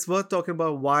it's worth talking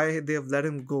about why they have let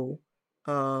him go.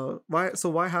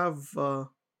 Why have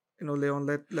Leon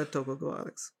let Togo go,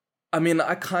 Alex? I mean,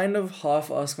 I kind of half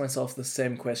ask myself the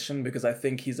same question because I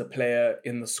think he's a player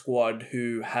in the squad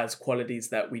who has qualities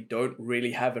that we don't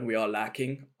really have and we are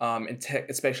lacking.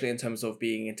 Especially in terms of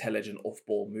being intelligent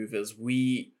off-ball movers,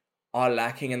 we are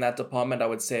lacking in that department. I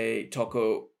would say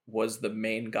Toko was the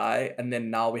main guy, and then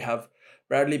now we have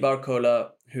Bradley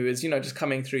Barcola, who is just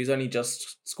coming through. He's only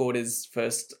just scored his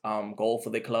first goal for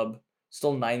the club.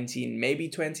 Still 19, maybe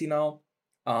 20 now.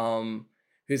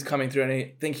 Who's coming through, and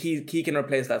I think he can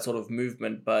replace that sort of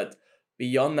movement. But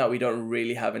beyond that, we don't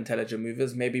really have intelligent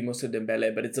movers. Maybe Moussa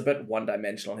Dembele, but it's a bit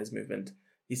one-dimensional, his movement.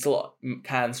 He still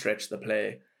can stretch the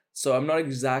play. So I'm not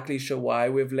exactly sure why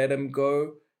we've let him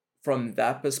go from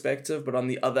that perspective. But on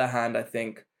the other hand, I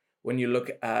think when you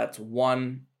look at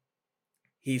one,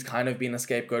 he's kind of been a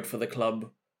scapegoat for the club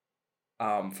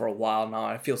for a while now.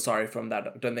 I feel sorry for him that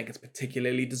I don't think it's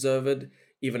particularly deserved,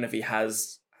 even if he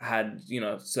has had,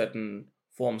 certain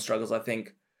form struggles. I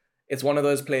think it's one of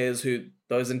those players who,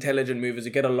 those intelligent movers,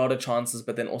 you get a lot of chances,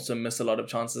 but then also miss a lot of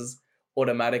chances.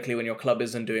 Automatically, when your club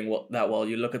isn't doing that well,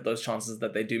 you look at those chances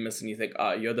that they do miss and you think,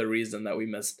 you're the reason that we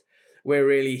missed. Where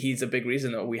really he's a big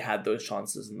reason that we had those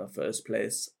chances in the first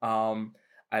place.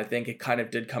 I think it kind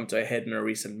of did come to a head in a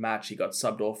recent match. He got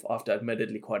subbed off after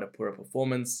admittedly quite a poor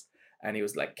performance, and he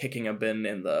was like kicking a bin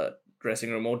in the dressing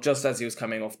room, or just as he was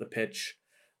coming off the pitch.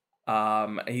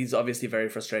 He's obviously very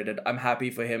frustrated. I'm happy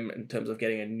for him in terms of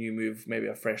getting a new move, maybe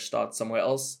a fresh start somewhere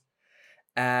else.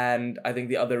 And I think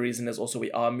the other reason is also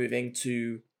we are moving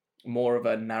to more of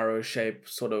a narrow shape,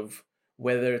 sort of,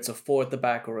 whether it's a 4 at the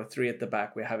back or a 3 at the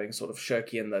back, we're having sort of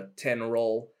Shirky in the 10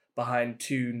 role behind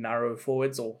two narrow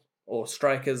forwards or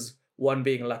strikers, one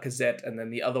being Lacazette, and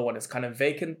then the other one is kind of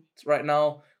vacant right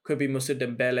now. Could be Moussa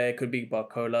Dembele, could be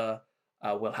Barcola.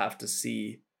 We'll have to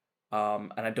see.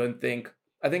 And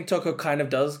I think Toko kind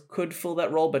of could fill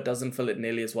that role, but doesn't fill it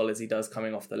nearly as well as he does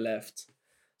coming off the left.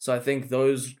 So I think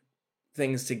those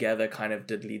things together kind of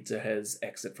did lead to his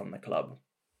exit from the club.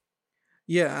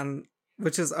 Yeah, and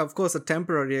which is of course a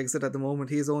temporary exit at the moment.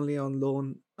 He's only on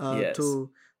loan Yes.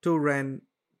 to Rennes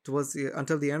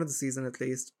until the end of the season at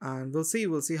least, and we'll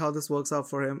see how this works out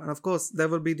for him. And of course, there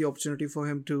will be the opportunity for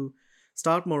him to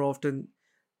start more often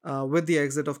with the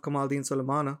exit of Kamaldeen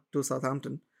Soleimana to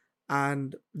Southampton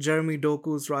and Jeremy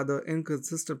Doku's rather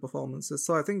inconsistent performances.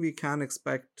 So I think we can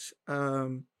expect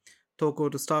Toko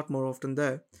to start more often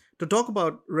there. To talk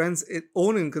about Rennes'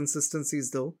 own inconsistencies,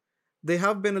 though, they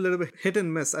have been a little bit hit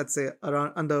and miss, I'd say,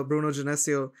 around under Bruno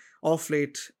Genesio off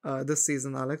late this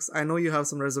season, Alex. I know you have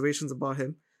some reservations about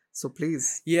him, so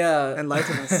please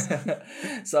enlighten us.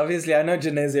 So obviously I know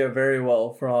Genesio very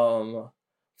well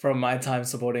from my time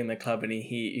supporting the club, and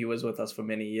he was with us for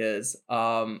many years.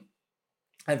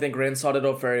 I think Rennes started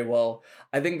off very well.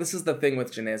 I think this is the thing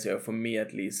with Genesio, for me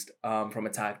at least, from a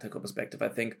tactical perspective. I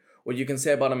think what you can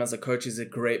say about him as a coach, he's a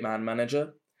great man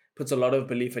manager, puts a lot of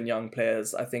belief in young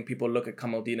players. I think people look at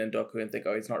Kamaldeen and Doku and think,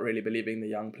 he's not really believing the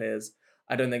young players.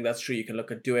 I don't think that's true. You can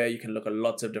look at Doué, you can look at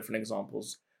lots of different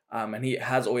examples. And he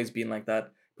has always been like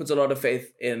that. Puts a lot of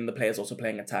faith in the players also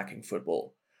playing attacking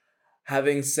football.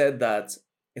 Having said that,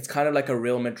 it's kind of like a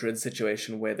Real Madrid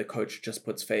situation where the coach just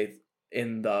puts faith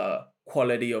in the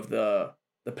quality of the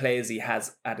players he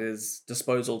has at his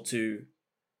disposal to,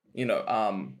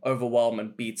 overwhelm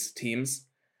and beat teams.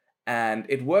 And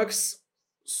it works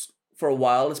for a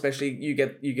while, especially you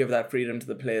give that freedom to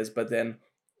the players, but then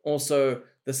also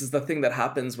this is the thing that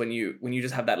happens when you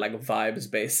just have that like vibes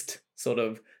based sort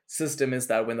of system, is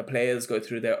that when the players go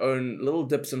through their own little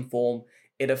dips in form,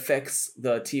 it affects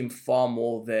the team far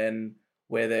more than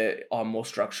where there are more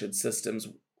structured systems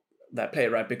that play,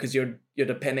 right? Because you're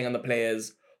depending on the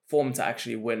players' form to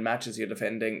actually win matches. You're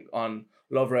depending on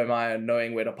Lovre Meyer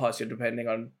knowing where to pass. You're depending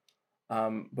on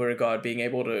Beauregard being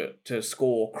able to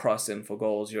score, cross in for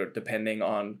goals. You're depending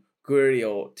on Guri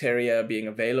or Terrier being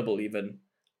available even.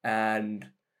 And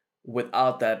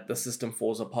without that, the system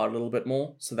falls apart a little bit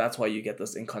more. So that's why you get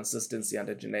this inconsistency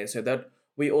under Genet. So that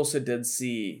we also did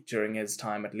see during his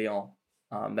time at Lyon,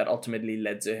 that ultimately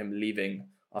led to him leaving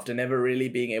after never really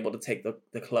being able to take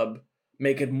the club,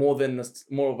 make it more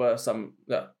of a sum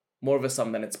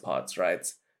than its parts, right?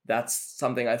 That's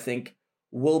something I think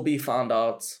will be found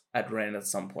out at Rennes at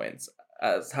some point.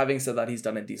 As having said that, he's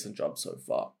done a decent job so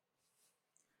far.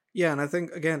 Yeah, and I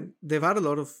think again they've had a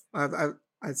lot of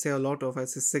I'd say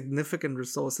significant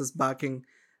resources backing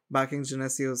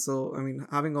Genesio. So I mean,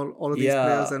 having all of these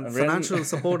players and financial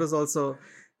support is also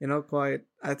quite.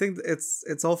 I think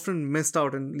it's often missed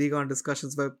out in Ligue 1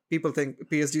 discussions where people think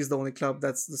PSG is the only club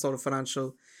that's the sort of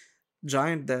financial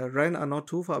giant there. Rennes are not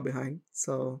too far behind,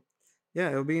 so Yeah,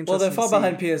 it'll be Well, they're interesting to far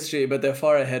behind see. PSG, but they're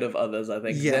far ahead of others. I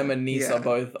think them Yeah, and Nice yeah,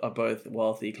 are both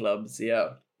wealthy clubs.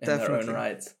 Yeah, in their own definitely.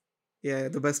 right. Yeah,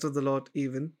 the best of the lot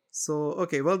even. So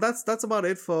okay, well that's about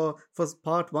it for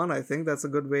part 1. I think that's a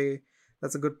good way,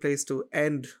 that's a good place to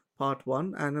end part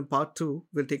 1, and in part 2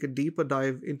 we'll take a deeper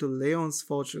dive into Leon's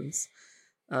fortunes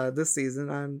this season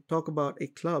and talk about a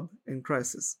club in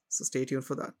crisis. So stay tuned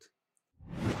for that.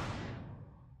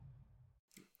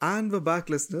 And we're back,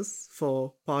 listeners,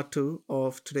 for part 2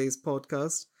 of today's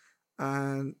podcast.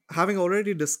 And having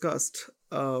already discussed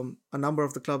a number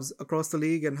of the clubs across the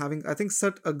league and having, I think,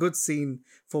 set a good scene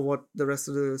for what the rest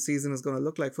of the season is going to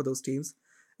look like for those teams,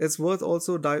 it's worth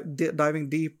also diving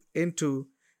deep into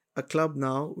a club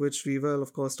now, which we will,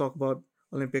 of course, talk about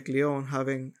Olympique Lyon,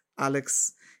 having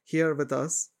Alex here with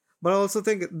us. But I also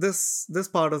think this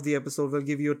part of the episode will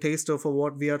give you a taster for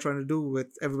what we are trying to do with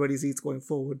Everybody's Eats going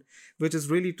forward, which is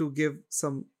really to give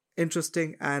some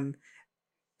interesting and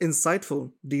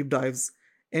insightful deep dives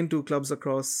into clubs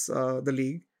across the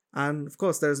league. And of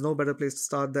course, there's no better place to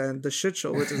start than the shit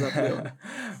show, which is at Lyon.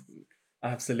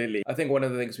 Absolutely. I think one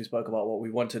of the things we spoke about, what we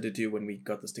wanted to do when we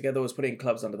got this together, was putting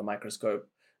clubs under the microscope,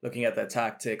 looking at their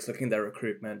tactics, looking at their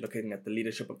recruitment, looking at the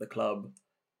leadership of the club,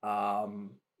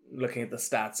 um, looking at the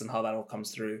stats and how that all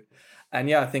comes through. And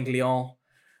yeah, I think Lyon,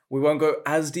 we won't go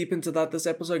as deep into that this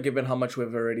episode, given how much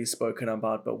we've already spoken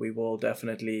about, but we will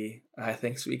definitely, I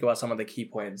think, speak about some of the key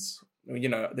points,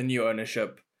 the new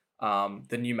ownership,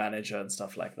 the new manager and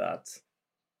stuff like that.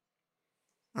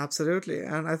 Absolutely.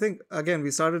 And I think, again,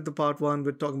 we started the part 1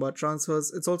 with talking about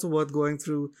transfers. It's also worth going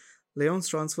through Leon's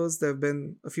transfers. There have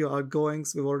been a few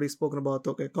outgoings. We've already spoken about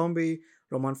Toke Kombi,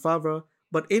 Roman Favre.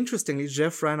 But interestingly,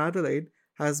 Jeff Van Adelaide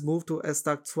has moved to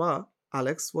Estac Trois.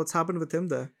 Alex, what's happened with him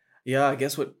there? Yeah, I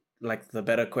guess the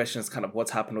better question is kind of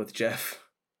what's happened with Jeff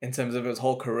in terms of his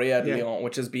whole career at Yeah, Lyon,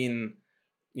 which has been,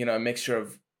 a mixture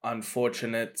of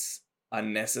unfortunate,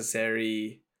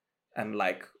 unnecessary, and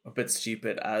like a bit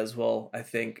stupid as well. I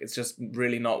think it's just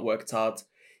really not worked out.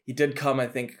 He did come, I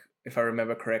think, if I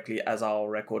remember correctly, as our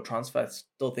record transfer. I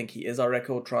still think he is our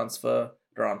record transfer,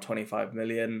 around 25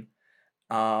 million.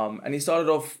 And he started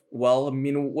off well. I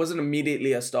mean, wasn't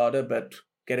immediately a starter, but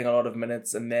getting a lot of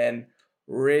minutes. And then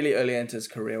really early into his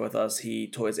career with us,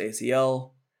 he tore his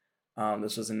ACL.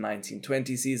 This was in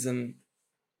 1920 season.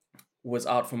 Was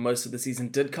out for most of the season.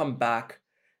 Did come back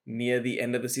near the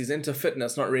end of the season to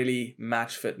fitness, not really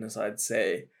match fitness, I'd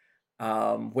say.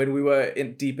 When we were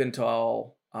deep into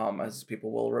our, as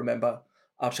people will remember,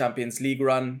 our Champions League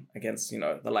run against,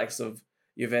 the likes of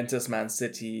Juventus, Man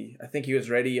City. I think he was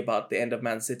ready about the end of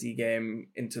Man City game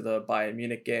into the Bayern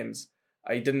Munich games.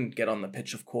 He didn't get on the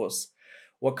pitch, of course.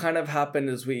 What kind of happened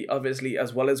is we obviously,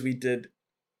 as well as we did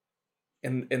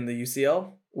in the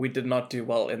UCL, we did not do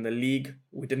well in the league.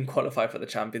 We didn't qualify for the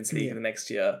Champions League yeah, the next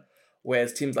year,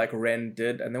 whereas teams like Rennes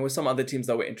did, and there were some other teams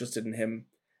that were interested in him.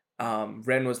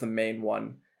 Rennes was the main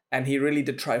one, and he really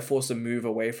did try force a move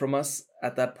away from us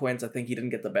at that point. I think he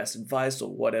didn't get the best advice or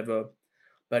whatever,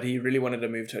 but he really wanted to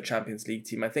move to a Champions League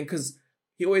team. I think because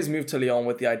he always moved to Lyon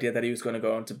with the idea that he was going to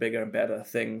go on to bigger and better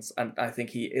things, and I think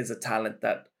he is a talent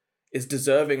that is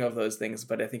deserving of those things,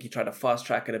 but I think he tried to fast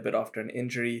track it a bit after an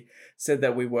injury, said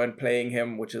that we weren't playing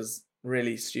him, which is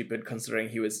really stupid considering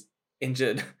he was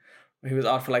injured. He was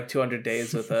out for like 200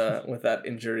 days with that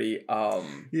injury.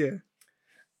 yeah.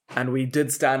 And we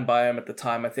did stand by him at the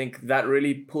time. I think that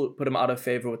really put him out of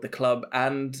favor with the club,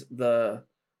 and the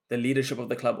leadership of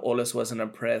the club always wasn't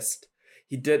impressed.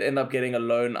 He did end up getting a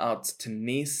loan out to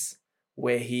Nice,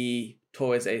 where he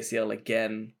tore his ACL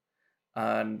again,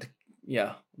 and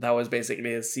yeah, that was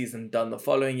basically his season done the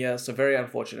following year. So very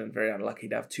unfortunate and very unlucky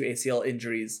to have two ACL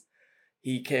injuries.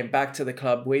 He came back to the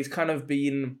club where he's kind of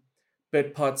been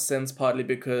bit part since, partly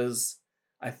because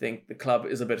I think the club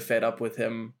is a bit fed up with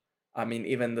him. I mean,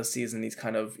 even this season, he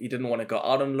didn't want to go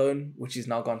out on loan, which he's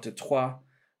now gone to Troyes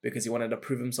because he wanted to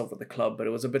prove himself with the club, but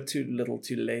it was a bit too little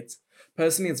too late.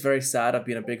 Personally, it's very sad. I've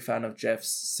been a big fan of Jeff's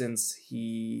since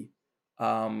he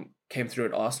came through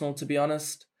at Arsenal, to be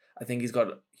honest. I think he's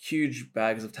got huge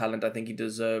bags of talent. I think he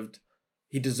deserved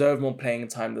more playing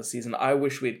time this season. I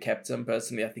wish we'd kept him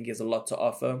personally. I think he has a lot to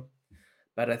offer,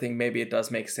 but I think maybe it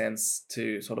does make sense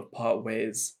to sort of part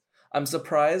ways. I'm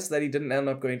surprised that he didn't end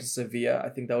up going to Sevilla. I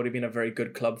think that would have been a very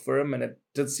good club for him, and it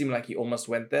did seem like he almost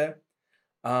went there.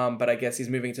 But I guess he's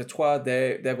moving to Troyes.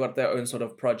 They've got their own sort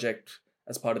of project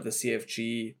as part of the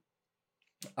CFG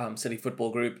City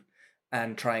Football Group,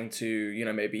 and trying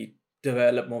to maybe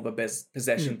develop more of a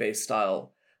possession based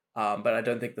style. But I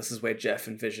don't think this is where Jeff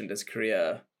envisioned his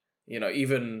career.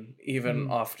 Even Mm.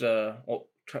 after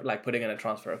like putting in a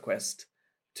transfer request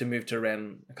to move to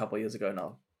Rennes a couple of years ago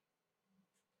now.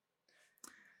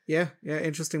 Yeah,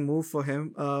 interesting move for him.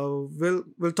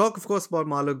 We'll talk, of course, about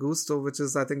Malo Gusto, which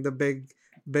is, I think, the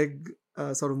big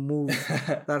sort of move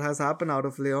that has happened out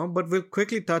of Lyon. But we'll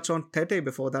quickly touch on Tete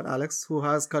before that, Alex, who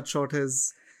has cut short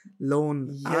his loan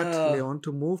at Yeah, Lyon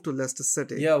to move to Leicester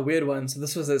City. yeah, weird one. So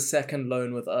this was his second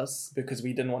loan with us because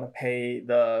we didn't want to pay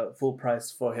the full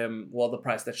price for him, well, the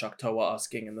price that Shakhtar were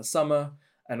asking in the summer,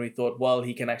 and we thought, well,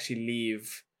 he can actually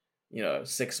leave,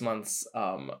 6 months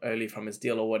early from his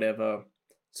deal or whatever,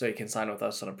 so he can sign with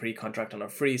us on a pre-contract on a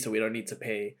free, so we don't need to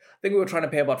pay. I think we were trying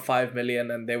to pay about 5 million,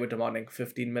 and they were demanding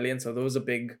 15 million, so there was a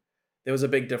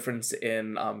big difference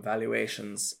in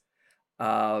valuations.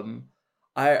 Um,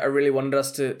 I really wanted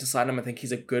us to sign him. I think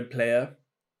he's a good player.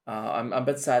 I'm a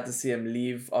bit sad to see him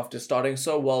leave after starting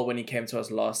so well when he came to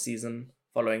us last season,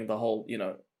 following the whole,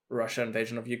 Russia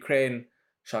invasion of Ukraine.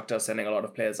 Shakhtar sending a lot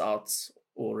of players out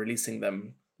or releasing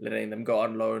them, letting them go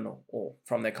on loan or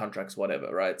from their contracts,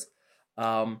 whatever, right?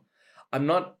 Um, I'm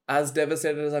not as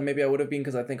devastated as I would have been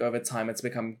because I think over time it's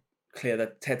become clear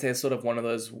that Tete is sort of one of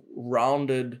those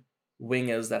rounded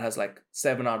wingers that has like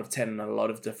 7 out of 10 in a lot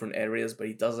of different areas, but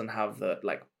he doesn't have the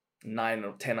like 9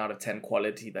 or 10 out of 10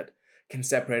 quality that can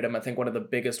separate him. I think one of the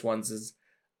biggest ones is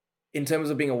in terms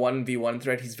of being a 1v1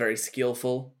 threat, he's very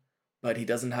skillful, but he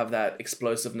doesn't have that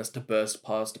explosiveness to burst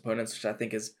past opponents, which I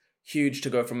think is huge to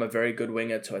go from a very good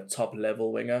winger to a top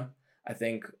level winger. I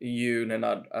think you,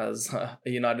 Nenad, as a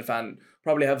United fan,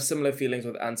 probably have similar feelings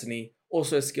with Anthony.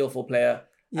 Also a skillful player,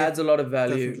 Yeah, adds a lot of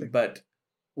value, definitely. but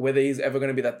whether he's ever going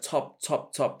to be that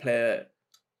top player,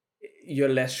 you're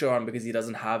less sure on because he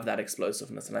doesn't have that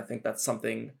explosiveness. And I think that's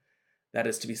something that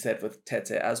is to be said with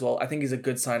Tete as well. I think he's a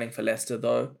good signing for Leicester,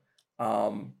 though.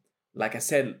 Um, like I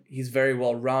said, he's very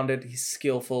well rounded. He's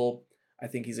skillful. I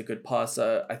think he's a good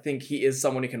passer. I think he is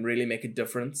someone who can really make a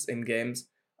difference in games.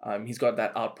 He's got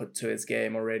that output to his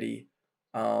game already.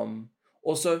 Um,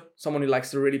 Also, someone who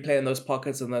likes to really play in those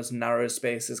pockets and those narrow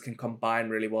spaces can combine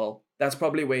really well. That's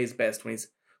probably where he's best when he's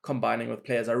combining with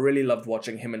players. I really loved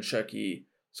watching him and Shirky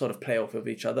sort of play off of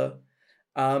each other.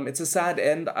 It's a sad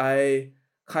end. I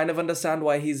kind of understand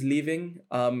why he's leaving.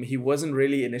 He wasn't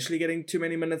really initially getting too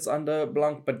many minutes under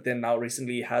Blanc, but then now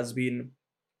recently has been.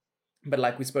 But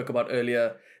like we spoke about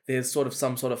earlier, there's sort of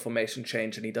some sort of formation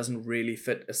change, and he doesn't really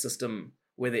fit a system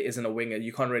where there isn't a winger.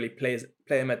 You can't really play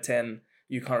him at 10.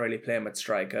 You can't really play him at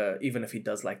striker, even if he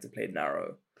does like to play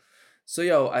narrow. So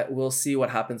we'll see what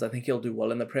happens. I think he'll do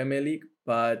well in the Premier League,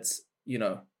 but you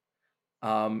know,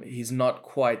 he's not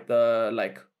quite the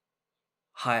like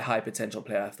high potential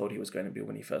player I thought he was going to be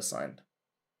when he first signed.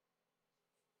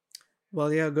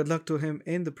 Well, yeah, good luck to him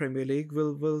in the Premier League.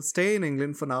 We'll stay in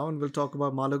England for now and we'll talk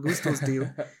about Malo Gusto's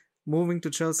deal moving to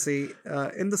Chelsea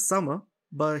in the summer,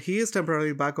 but he is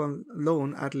temporarily back on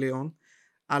loan at Lyon.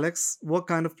 Alex, what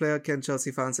kind of player can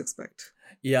Chelsea fans expect?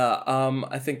 Yeah,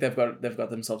 I think they've got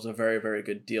themselves a very very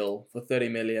good deal for 30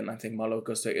 million. I think Malo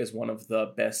Gusto is one of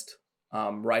the best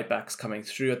right backs coming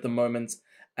through at the moment,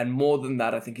 and more than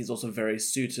that, I think he's also very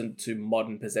suited to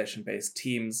modern possession based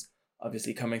teams.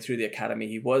 Obviously, coming through the academy,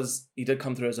 he did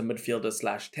come through as a midfielder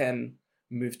slash 10,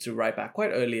 moved to right back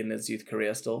quite early in his youth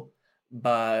career still,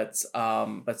 but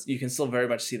you can still very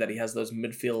much see that he has those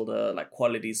midfielder like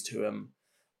qualities to him.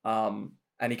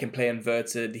 And he can play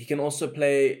inverted. He can also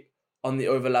play on the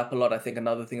overlap a lot. I think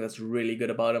another thing that's really good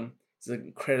about him is an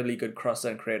incredibly good crosser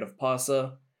and creative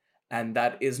passer. And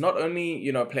that is not only,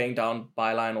 playing down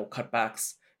byline or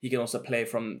cutbacks, he can also play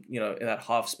from, in that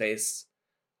half space,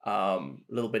 a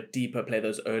little bit deeper, play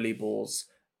those early balls.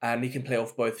 And he can play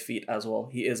off both feet as well.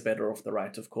 He is better off the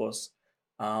right, of course.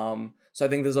 So I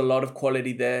think there's a lot of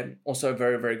quality there. Also a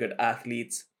very, very good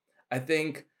athlete. I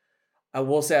think I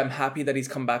will say I'm happy that he's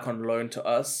come back on loan to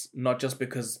us, not just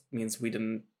because it means we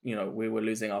didn't, we were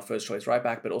losing our first choice right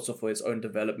back, but also for his own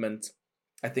development.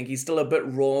 I think he's still a bit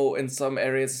raw in some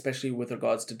areas, especially with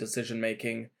regards to decision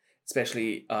making,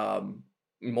 especially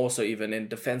more so even in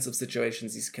defensive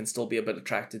situations. He can still be a bit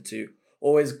attracted to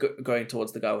always going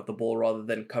towards the guy with the ball rather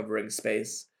than covering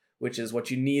space, which is what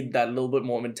you need, that little bit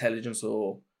more intelligence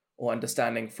or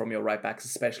understanding from your right backs,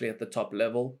 especially at the top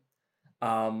level.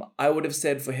 I would have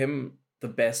said for him, the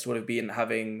best would have been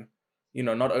having,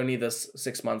 not only this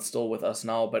 6 months still with us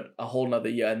now, but a whole nother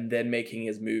year and then making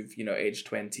his move, age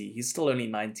 20. He's still only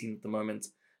 19 at the moment,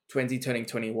 20 turning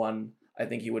 21. I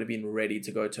think he would have been ready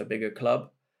to go to a bigger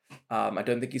club. I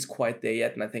don't think he's quite there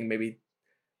yet. And I think maybe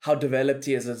how developed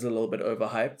he is a little bit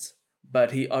overhyped,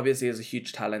 but he obviously is a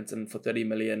huge talent. And for 30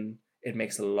 million, it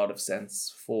makes a lot of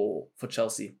sense for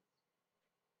Chelsea.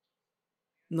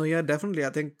 No, yeah, definitely. I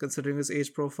think considering his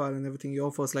age profile and everything he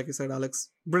offers, like you said,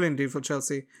 Alex, brilliant deal for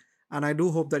Chelsea. And I do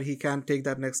hope that he can take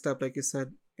that next step, like you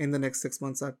said, in the next 6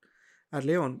 months at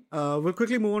Lyon. We'll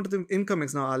quickly move on to the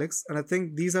incomings now, Alex, and I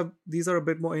think these are a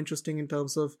bit more interesting in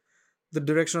terms of the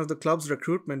direction of the club's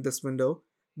recruitment this window.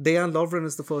 Dejan Lovren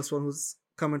is the first one who's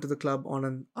come into the club on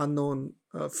an unknown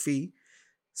fee.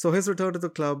 So his return to the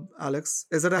club, Alex,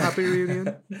 is it a happy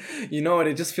reunion? You know what?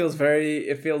 It feels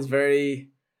very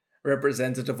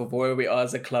representative of where we are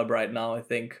as a club right now. I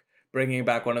think bringing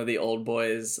back one of the old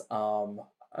boys.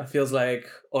 It feels like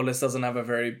Olis doesn't have a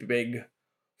very big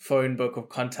phone book of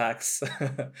contacts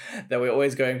that we're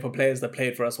always going for players that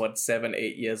played for us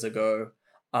 7-8 years ago.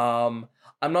 I'm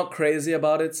not crazy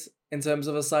about it in terms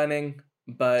of a signing,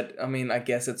 but I mean, I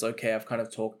guess it's okay. I've kind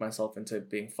of talked myself into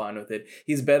being fine with it.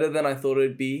 He's better than I thought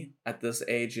it'd be at this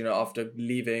age, after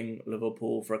leaving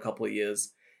Liverpool for a couple of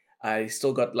years. I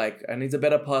still got and he's a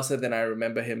better passer than I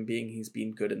remember him being. He's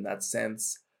been good in that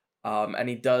sense. And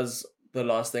he does, the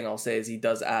last thing I'll say is he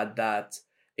does add that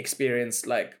experience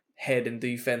head in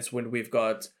defense when we've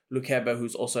got Lukeba,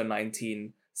 who's also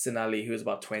 19, Sinali, who's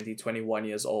about 20, 21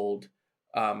 years old.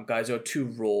 Guys who are too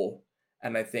raw.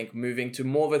 And I think moving to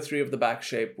more of a three of the back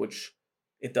shape, which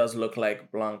it does look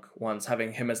like Blanc wants,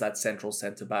 having him as that central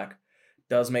centre back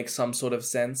does make some sort of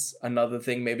sense. Another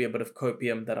thing, maybe a bit of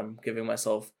copium that I'm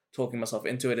talking myself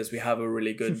into it, is we have a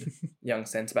really good young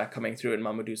centre back coming through in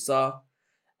Mamadou Sarr.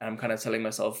 And I'm kind of telling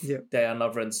myself, Yeah. Dejan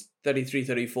Lovren's 33,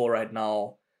 34 right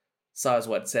now.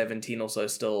 Sarr's 17 or so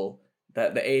still.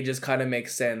 That the ages kind of make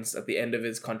sense at the end of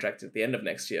his contract at the end of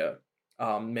next year.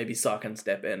 Maybe Sarr can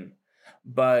step in.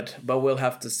 But we'll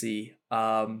have to see.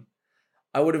 I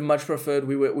would have much preferred,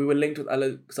 we were linked with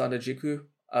Alexander Jiku,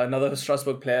 another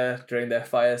Strasbourg player during their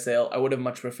fire sale. I would have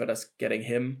much preferred us getting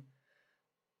him,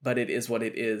 but it is what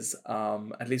it is.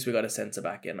 At least we got a centre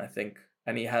back in, I think,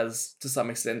 and he has to some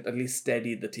extent at least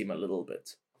steadied the team a little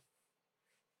bit.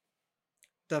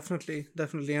 Definitely,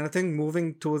 definitely. And I think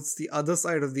moving towards the other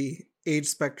side of the age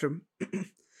spectrum,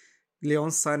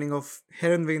 Lyon's signing of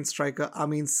Herenveen striker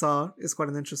Amin Sarr is quite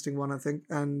an interesting one, I think.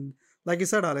 And like you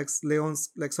said, Alex,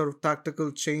 Lyon's sort of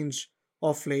tactical change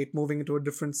of late, moving into a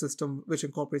different system which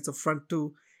incorporates a front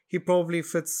two, he probably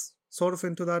fits sort of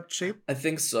into that shape. I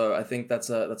think so. I think that's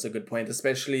a good point,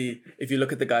 especially if you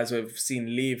look at the guys we've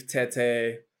seen leave: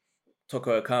 Tete,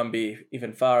 Toko Akambi,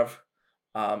 even Favre,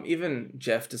 even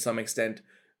Jeff to some extent.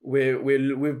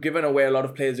 We've given away a lot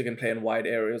of players who can play in wide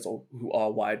areas or who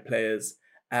are wide players.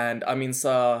 And Amin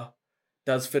Sarr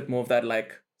does fit more of that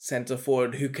centre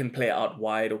forward who can play out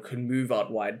wide or can move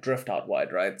out wide, drift out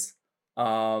wide, right?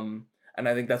 And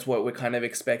I think that's what we're kind of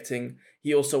expecting.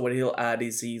 He also, what he'll add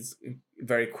is he's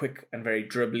very quick and very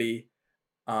dribbly.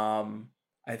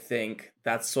 I think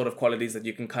that's sort of qualities that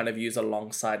you can kind of use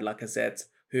alongside Lacazette,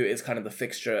 who is kind of the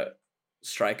fixture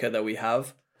striker that we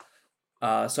have.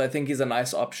 So I think he's a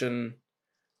nice option.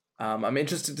 I'm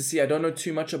interested to see. I don't know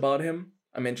too much about him.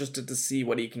 I'm interested to see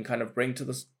what he can kind of bring to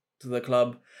the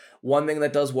club. One thing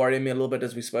that does worry me a little bit,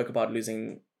 as we spoke about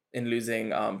losing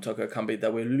Toko Akambi,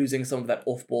 that we're losing some of that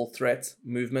off-ball threat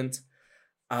movement.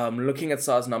 Looking at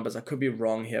Sarr's numbers, I could be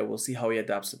wrong here. We'll see how he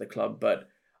adapts to the club, but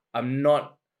I'm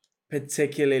not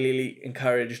particularly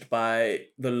encouraged by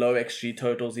the low XG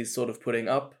totals he's sort of putting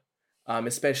up,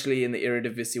 especially in the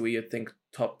Eredivisie, where you'd think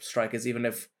top strikers, even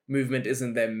if movement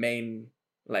isn't their main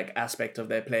aspect of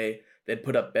their play, they'd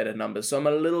put up better numbers. So I'm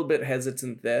a little bit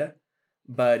hesitant there,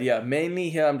 but yeah,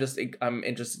 mainly here I'm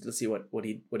interested to see what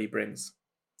he brings.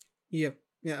 Yeah,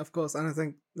 of course. And I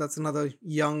think that's another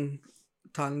young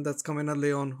talent that's coming at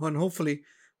Lyon, and hopefully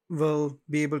will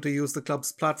be able to use the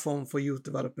club's platform for youth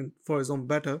development for his own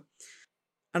better.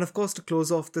 And of course, to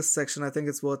close off this section, I think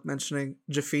it's worth mentioning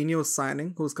Jefinho's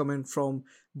signing, who's coming from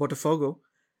Botafogo,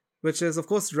 which is of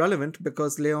course relevant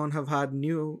because Lyon have had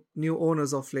new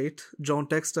owners of late. John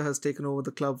Textor has taken over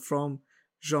the club from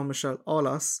Jean-Michel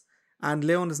Aulas, and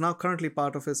Lyon is now currently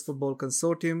part of his football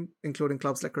consortium, including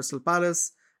clubs like Crystal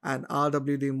Palace and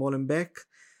RWD Molenbeek.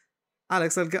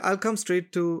 Alex, I'll come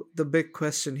straight to the big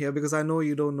question here because I know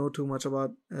you don't know too much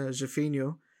about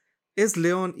Jefinho. Is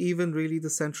Lyon even really the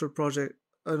central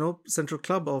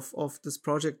club of this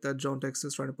project that John Textor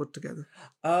is trying to put together?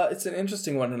 It's an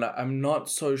interesting one, and I'm not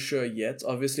so sure yet.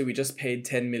 Obviously, we just paid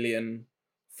 10 million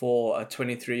for a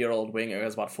 23-year-old winger who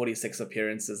has about 46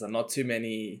 appearances and not too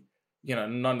many,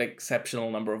 not an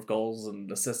exceptional number of goals and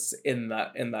assists in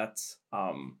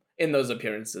those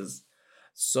appearances.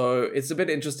 So it's a bit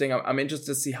interesting. I'm interested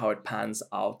to see how it pans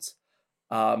out.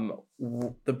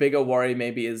 The bigger worry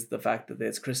maybe is the fact that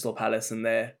there's Crystal Palace in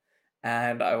there.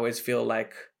 And I always feel I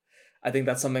think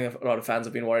that's something a lot of fans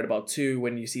have been worried about too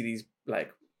when you see these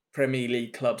Premier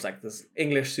League clubs, like this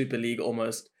English Super League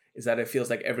almost, is that it feels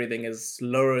like everything is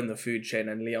lower in the food chain,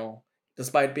 and Lyon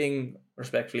despite being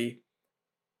respectfully,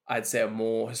 I'd say, a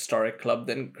more historic club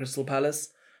than Crystal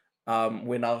Palace.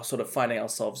 We're now sort of finding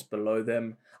ourselves below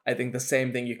them. I think the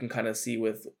same thing you can kind of see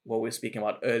with what we were speaking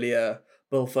about earlier,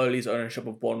 Bill Foley's ownership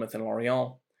of Bournemouth and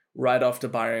Lorient. Right after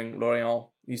buying Lorient,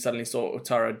 you suddenly saw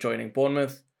Ouattara joining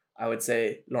Bournemouth. I would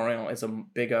say Lorient is a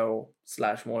bigger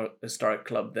 / more historic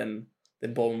club than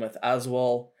Bournemouth as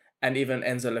well. And even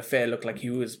Enzo Lefebvre looked like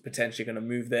he was potentially going to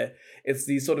move there. It's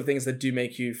these sort of things that do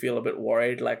make you feel a bit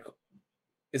worried. Like,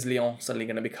 is Lyon suddenly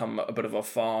going to become a bit of a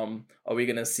farm? Are we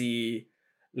going to see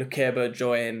Lukeba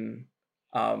join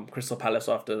Crystal Palace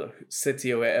after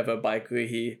City or wherever by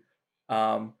Guhi?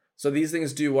 So these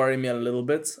things do worry me a little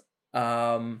bit.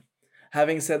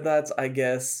 Having said that, I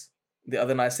guess the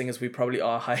other nice thing is we probably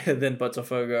are higher than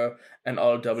Botafogo and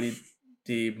RWD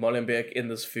Molenbeek in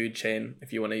this food chain,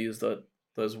 if you want to use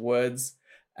those words.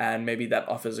 And maybe that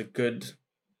offers a good,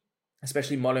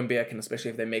 especially Molenbeek, and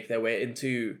especially if they make their way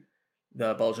into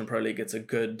the Belgian Pro League, it's a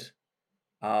good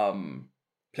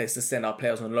place to send our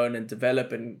players on loan and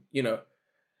develop and,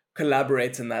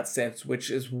 collaborate in that sense, which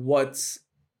is what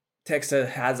Texter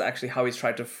has actually, how he's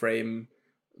tried to frame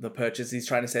the purchase. He's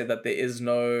trying to say that there is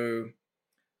no,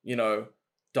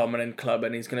 dominant club,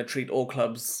 and he's going to treat all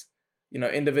clubs,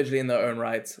 individually in their own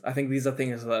right. I think these are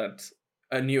things that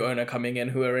a new owner coming in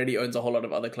who already owns a whole lot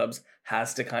of other clubs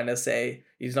has to kind of say.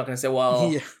 He's not going to say,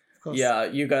 well, yeah,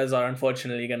 you guys are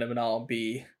unfortunately going to now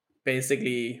be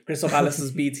basically Crystal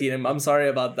Palace's B team. I'm sorry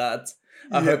about that.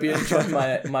 I hope you enjoy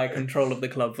my control of the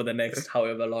club for the next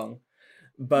however long.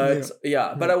 But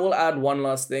but I will add one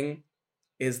last thing,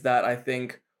 is that I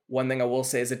think one thing I will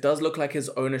say is it does look like his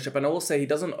ownership, and I will say he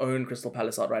doesn't own Crystal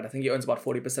Palace outright. I think he owns about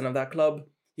 40% of that club.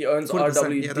 He owns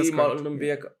RWD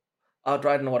Molenbeek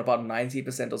outright, and what, about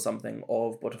 90% or something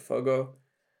of Botafogo.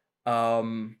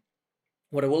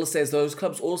 What I will say is those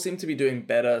clubs all seem to be doing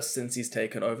better since he's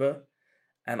taken over.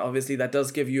 And obviously that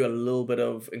does give you a little bit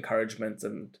of encouragement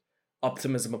and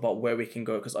optimism about where we can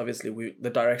go, because obviously the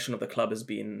direction of the club has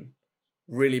been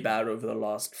really bad over the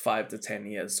last 5 to 10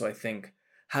 years. So I think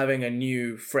having a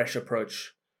new, fresh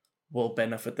approach will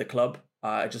benefit the club.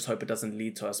 I just hope it doesn't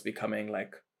lead to us becoming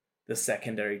like the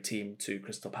secondary team to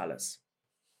Crystal Palace.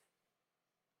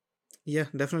 Yeah,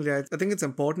 definitely. I think it's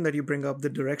important that you bring up the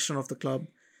direction of the club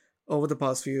over the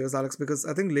past few years, Alex, because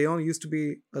I think Lyon used to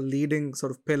be a leading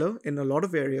sort of pillar in a lot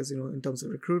of areas, in terms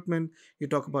of recruitment. You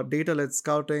talk about data-led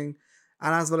scouting,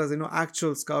 and as well as,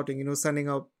 actual scouting, sending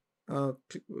out, a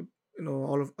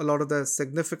lot of the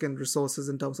significant resources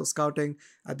in terms of scouting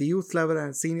at the youth level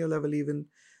and senior level even.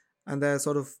 And they're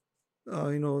sort of,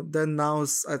 then now,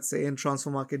 I'd say, in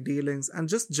transfer market dealings and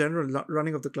just general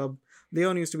running of the club.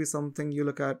 Lyon used to be something you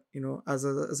look at, as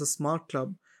a smart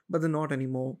club, but they're not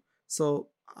anymore. So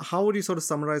how would you sort of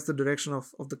summarize the direction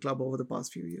of the club over the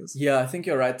past few years? Yeah, I think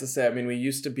you're right to say. I mean, we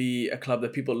used to be a club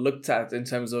that people looked at in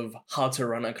terms of how to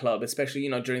run a club, especially,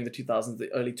 during the 2000s, the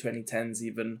early 2010s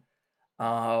even.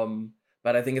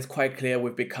 But I think it's quite clear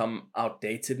we've become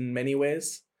outdated in many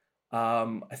ways.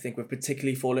 I think we've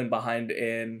particularly fallen behind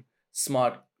in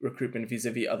smart recruitment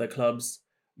vis-a-vis other clubs.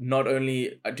 Not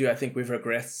only do I think we've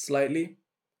regressed slightly,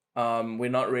 we're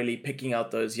not really picking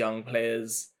out those young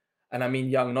players. And I mean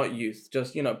young, not youth,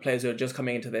 just, players who are just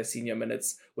coming into their senior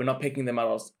minutes. We're not picking them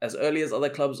out as early as other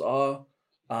clubs are.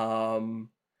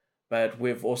 But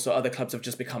other clubs have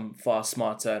just become far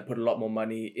smarter and put a lot more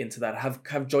money into that,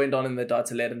 have joined on in the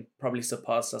data-led and probably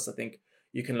surpassed us. I think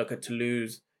you can look at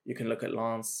Toulouse, you can look at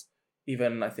Lens,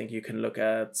 even I think you can look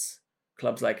at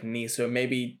clubs like Nice, who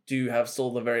maybe do have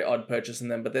still the very odd purchase in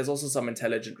them, but there's also some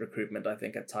intelligent recruitment, I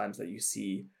think, at times that you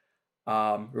see.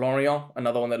 Lorient,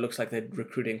 another one that looks like they're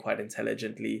recruiting quite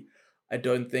intelligently. I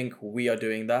don't think we are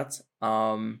doing that.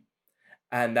 And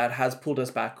that has pulled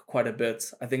us back quite a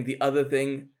bit. I think the other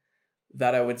thing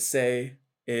that I would say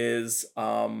is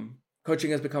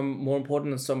coaching has become more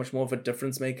important and so much more of a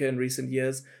difference maker in recent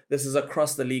years. This is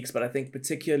across the leagues, but I think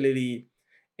particularly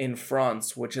in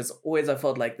France, which has always, I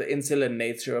felt like the insular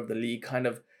nature of the league kind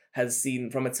of has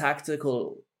seen, from a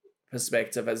tactical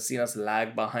perspective, has seen us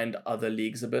lag behind other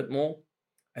leagues a bit more.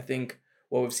 I think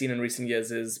what we've seen in recent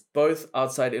years is both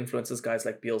outside influences, guys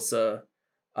like Bielsa,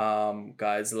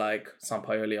 guys like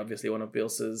Sampaoli, obviously one of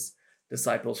Bielsa's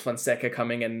disciples, Fonseca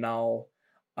coming in now,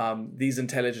 these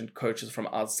intelligent coaches from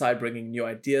outside bringing new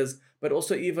ideas, but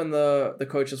also even the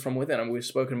coaches from within. I mean, we've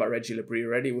spoken about Reggie Lebris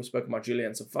already, we've spoken about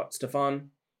Julien Stefan,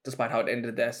 despite how it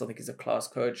ended there, I still think he's a class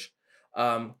coach.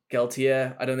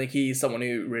 Galtier, I don't think he's someone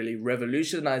who really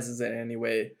revolutionizes it in any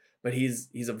way, but he's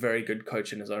a very good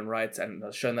coach in his own right, and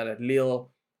has shown that at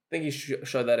Lille. I think he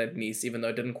showed that at Nice, even though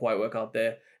it didn't quite work out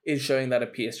there, is showing that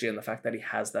at PSG, and the fact that he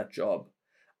has that job.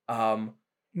 Um,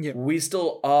 Yeah. we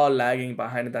still are lagging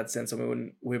behind in that sense. I mean,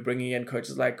 when we're bringing in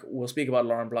coaches, like we'll speak about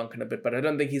Laurent Blanc in a bit, but I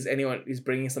don't think he's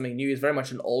bringing something new. He's very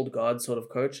much an old guard sort of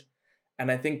coach. And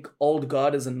I think old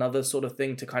guard is another sort of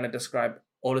thing to kind of describe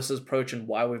Olis's approach and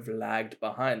why we've lagged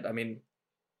behind. I mean,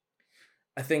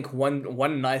 I think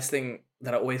one nice thing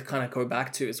that I always kind of go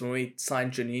back to is when we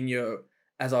signed Juninho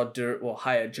as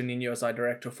hired Juninho as our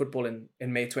director of football in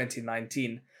May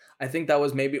 2019. I think that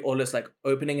was maybe Olis like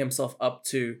opening himself up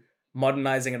to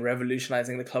modernizing and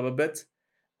revolutionizing the club a bit.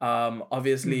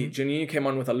 Obviously, Hmm. Juninho came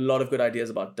on with a lot of good ideas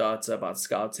about data, about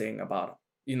scouting, about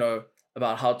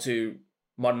how to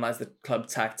modernize the club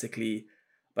tactically.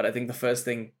 But I think the first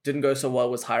thing didn't go so well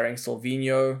was hiring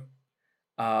Solvinho,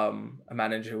 a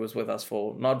manager who was with us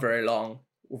for not very long,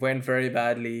 went very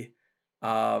badly.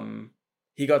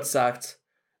 He got sacked.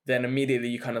 Then immediately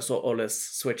you kind of saw Olis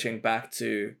switching back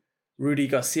to Rudy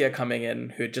Garcia coming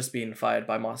in, who had just been fired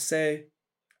by Marseille.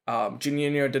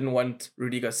 Juninho didn't want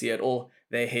Rudy Garcia at all.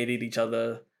 They hated each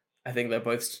other. I think they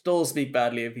both still speak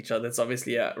badly of each other. It's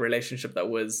obviously a relationship that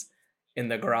was in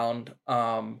the ground.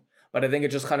 But I think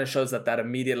it just kind of shows that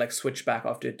immediate like switch back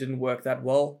after it didn't work that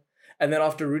well. And then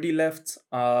after Rudy left,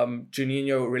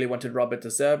 Juninho really wanted Robert De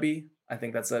Zerbi. I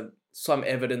think that's some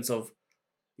evidence of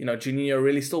Juninho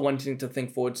really still wanting to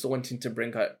think forward, still wanting to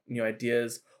bring out new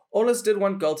ideas. Olis did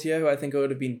want Galtier, who I think would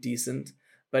have been decent,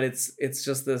 but it's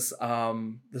just this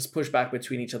pushback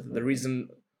between each other. The reason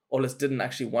Olis didn't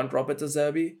actually want Robert De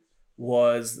Zerbi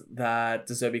was that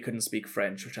De Zerbi couldn't speak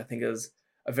French, which I think is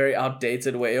a very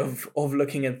outdated way of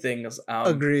looking at things.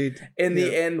 Agreed. In Yeah.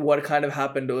 the end, what kind of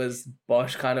happened was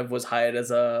Bosch kind of was hired as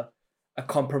a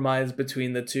compromise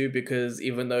between the two, because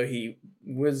even though he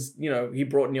was, he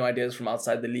brought new ideas from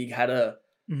outside the league, had a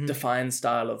Hmm. defined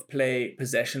style of play,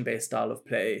 possession-based style of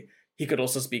play. He could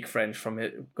also speak French from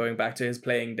it, going back to his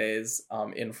playing days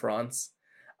in France,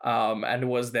 and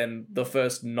was then the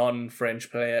first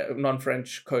non-French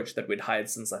coach that we'd hired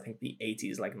since I think the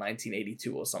 80s, like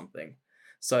 1982 or something.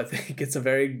 So I think it's a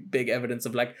very big evidence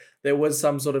of like there was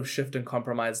some sort of shift and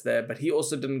compromise there, but he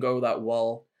also didn't go that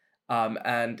well.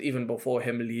 And even before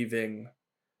him leaving,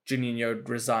 Juninho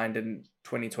resigned in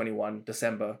 2021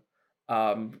 December,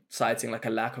 citing like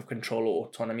a lack of control or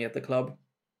autonomy at the club.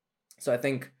 So I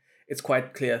think it's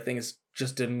quite clear things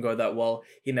just didn't go that well.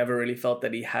 He never really felt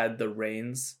that he had the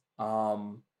reins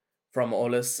from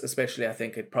Olis, especially. I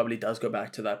think it probably does go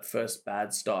back to that first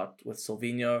bad start with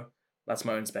Silvino. That's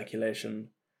my own speculation.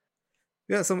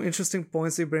 Yeah, some interesting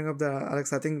points you bring up there,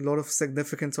 Alex. I think a lot of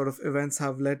significant sort of events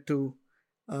have led to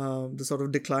the sort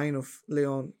of decline of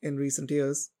Lyon in recent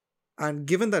years. And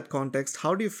given that context,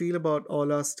 how do you feel about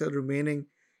Ola still remaining,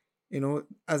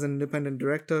 as an independent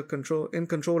director,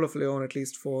 control of Lyon at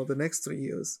least for the next 3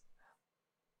 years?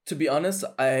 To be honest,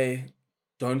 I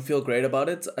don't feel great about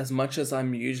it as much as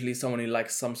I'm usually someone who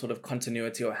likes some sort of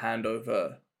continuity or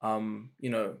handover.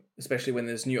 Especially when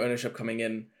there's new ownership coming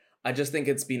in. I just think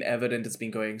it's been evident it's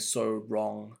been going so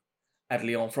wrong at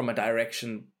Lyon from a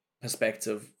direction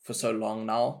perspective for so long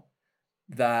now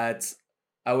that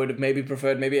I would have maybe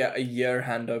preferred maybe a year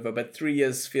handover, but 3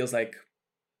 years feels like.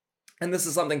 And this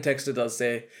is something Texter does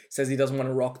say. He says he doesn't want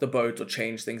to rock the boat or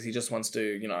change things. He just wants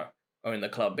to, own the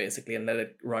club basically and let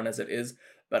it run as it is.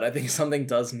 But I think something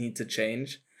does need to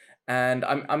change. And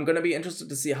I'm going to be interested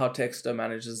to see how Texter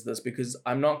manages this, because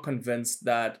I'm not convinced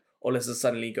that Olis is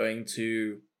suddenly going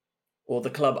to, or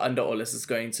the club under Olis is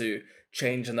going to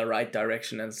change in the right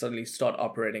direction and suddenly start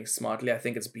operating smartly. I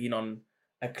think it's been on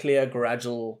a clear,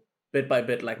 gradual, bit by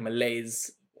bit, like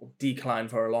malaise decline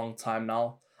for a long time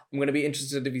now. I'm going to be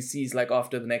interested if he sees, like,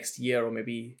 after the next year or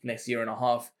maybe next year and a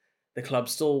half, the club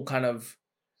still kind of,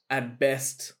 at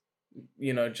best,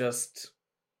 just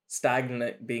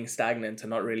being stagnant and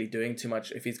not really doing too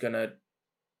much, if he's going to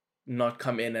not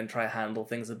come in and try handle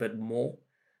things a bit more.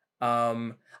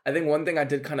 I think one thing I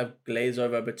did kind of glaze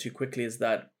over a bit too quickly is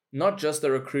that not just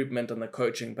the recruitment and the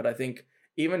coaching, but I think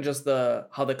even just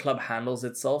how the club handles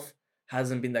itself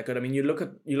hasn't been that good. I mean, you look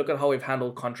at how we've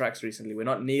handled contracts recently. We're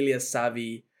not nearly as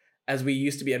savvy as we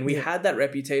used to be, and we Yeah, had that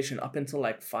reputation up until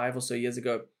like 5 or so years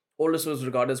ago. Olis was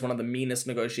regarded as one of the meanest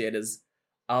negotiators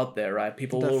out there, right?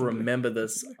 People will definitely. remember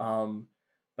this. Definitely.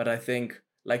 But I think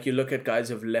like you look at guys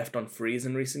who've left on frees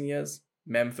in recent years,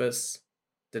 Memphis,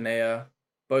 Denea,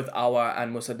 both Awa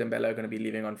and Musa Dembele are going to be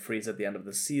leaving on frees at the end of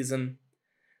the season.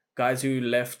 Guys who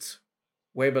left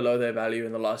way below their value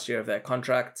in the last year of their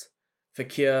contract.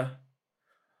 Fakir,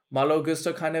 Malo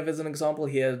Gusto kind of is an example.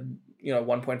 He had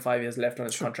 1.5 years left on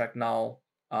his Sure. contract now.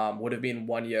 Would have been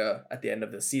 1 year at the end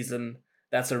of the season.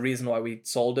 That's a reason why we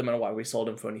sold him and why we sold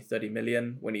him for only 30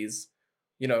 million when he's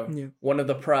Yeah. one of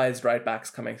the prized right backs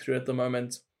coming through at the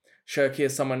moment. Shirky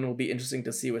is someone who will be interesting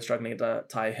to see. We're struggling to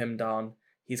tie him down.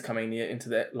 He's coming near into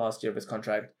the last year of his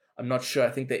contract. I'm not sure.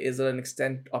 I think there is an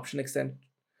an option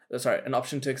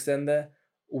to extend there.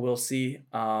 We'll see.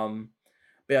 But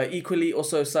yeah, equally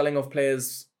also selling off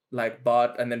players like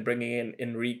Bart and then bringing in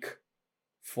Enrique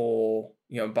for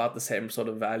about the same sort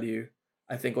of value.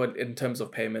 I think in terms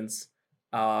of payments,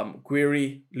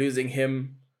 Guiri, losing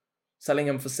him, selling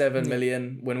him for 7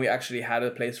 million when we actually had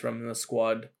a place for him in the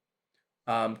squad.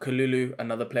 Kalulu,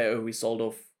 another player who we sold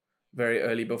off very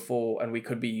early before, and we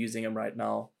could be using him right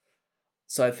now.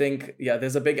 So I think,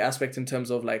 there's a big aspect in terms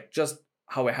of like just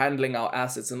how we're handling our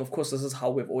assets. And of course, this is how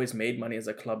we've always made money as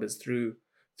a club, is through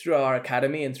our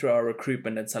academy and through our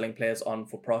recruitment and selling players on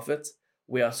for profit.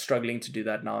 We are struggling to do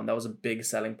that now. And that was a big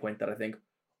selling point that I think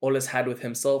Oles had with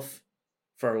himself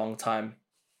for a long time.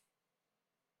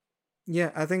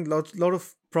 Yeah, I think lot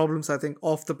of problems, I think,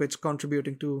 off the pitch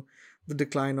contributing to the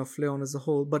decline of Lyon as a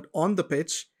whole. But on the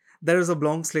pitch, there is a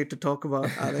blank slate to talk about,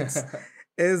 Alex.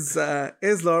 Is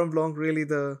Laurent Blanc really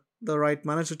the right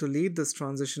manager to lead this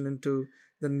transition into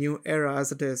the new era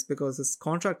as it is? Because his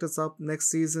contract is up next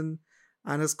season,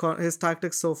 and his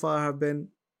tactics so far have been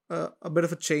a bit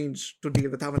of a change to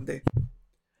deal with, haven't they?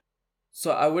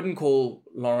 So I wouldn't call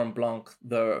Laurent Blanc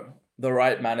the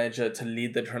right manager to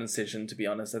lead the transition, to be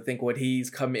honest. I think what he's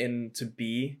come in to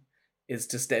be is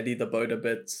to steady the boat a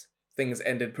bit. Things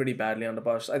ended pretty badly on the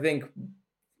Bosch. I think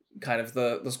kind of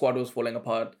the squad was falling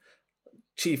apart.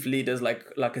 Chief leaders like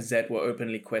Lacazette were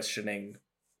openly questioning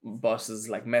Boss's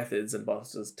like methods and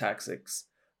Boss's tactics.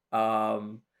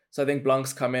 So I think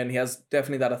Blanc's come in. He has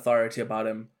definitely that authority about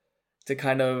him to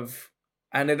kind of,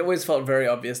 and it always felt very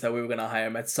obvious that we were going to hire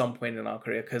him at some point in our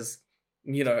career because,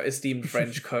 esteemed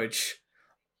French coach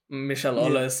Michel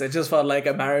Aulas, it just felt like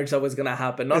a marriage that was going to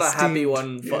happen. Not a happy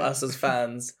one for us as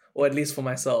fans, or at least for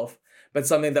myself, but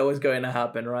something that was going to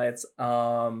happen, right?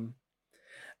 And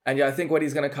I think what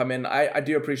he's going to come in, I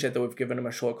do appreciate that we've given him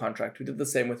a short contract. We did the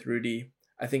same with Rudy.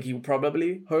 I think he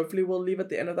hopefully will leave at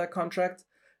the end of that contract.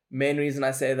 Main reason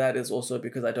I say that is also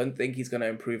because I don't think he's going to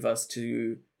improve us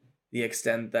to the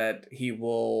extent that he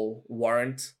will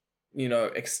warrant,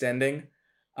 extending.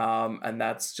 And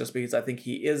that's just because I think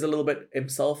he is a little bit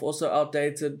himself also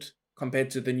outdated compared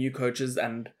to the new coaches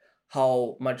and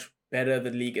how much better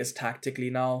the league is tactically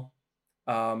now.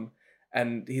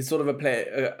 And he's sort of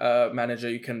a manager.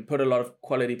 You can put a lot of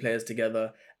quality players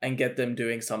together and get them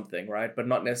doing something, right? But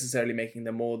not necessarily making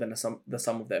them more than the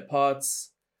sum of their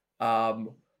parts,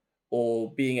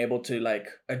 or being able to like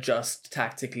adjust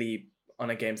tactically on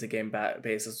a game-to-game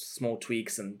basis, small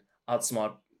tweaks and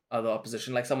outsmart other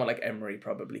opposition, like someone like Emery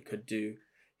probably could do.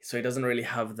 So he doesn't really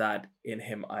have that in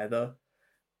him either.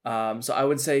 So I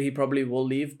would say he probably will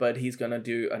leave, but he's gonna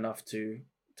do enough to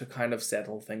kind of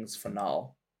settle things for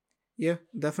now. Yeah,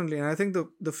 definitely. And I think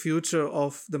the future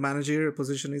of the managerial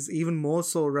position is even more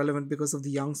so relevant because of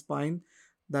the young spine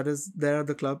that is there at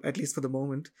the club, at least for the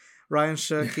moment. Ryan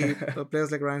Cherki,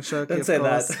 players like Ryan Cherki, Don't say of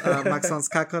course, that. Maxence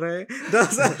Kakare.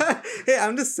 Hey,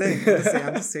 I'm just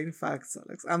saying facts,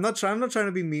 Alex. I'm not trying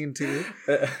to be mean to you.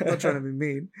 I'm not trying to be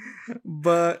mean,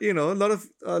 but a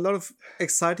lot of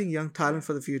exciting young talent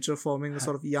for the future, forming a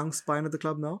sort of young spine at the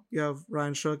club now. You have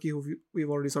Ryan Cherki, who we've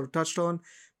already sort of touched on,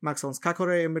 Maxence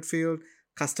Kakare in midfield,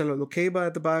 Castello Lukeba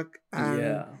at the back, and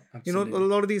a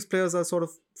lot of these players are sort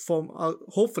of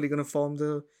hopefully going to form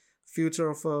the future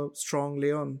of a strong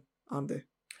Lyon, aren't they?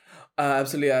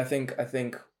 Absolutely. I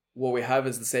think what we have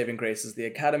is the saving grace is the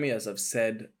academy, as I've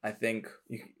said. I think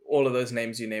all of those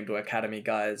names you named were academy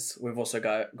guys. We've also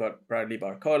got Bradley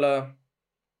Barcola.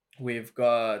 We've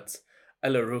got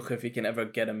Ella Ruch, if he can ever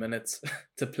get a minute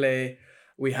to play.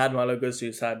 We had Malagos,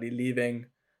 who's sadly leaving.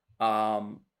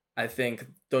 I think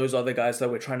those are the guys that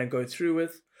we're trying to go through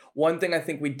with. One thing I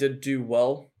think we did do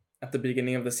well at the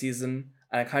beginning of the season,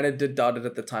 and I kind of did doubt it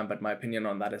at the time, but my opinion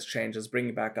on that has changed, is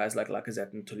bringing back guys like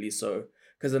Lacazette and Tolisso.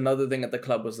 Because another thing at the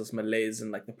club was this malaise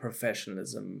and like the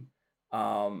professionalism.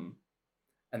 And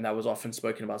that was often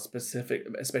spoken about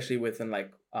especially within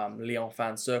like Lyon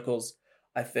fan circles.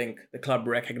 I think the club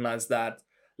recognized that.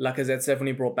 Lacazette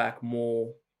definitely brought back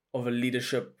more of a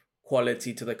leadership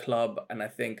quality to the club, and I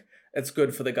think it's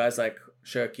good for the guys like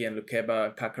Cherki and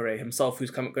Lukeba, Kakare himself,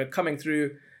 who's coming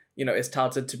through, is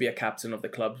touted to be a captain of the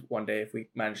club one day if we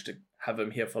manage to have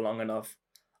him here for long enough.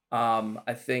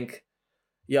 I think,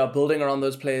 building around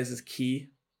those players is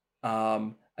key.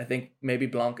 I think maybe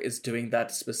Blanc is doing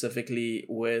that specifically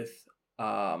with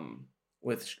Ryan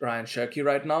Cherki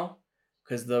right now,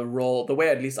 because the way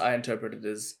at least I interpret it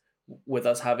is with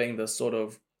us having this sort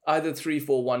of either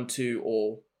 3-4-1-2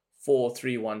 or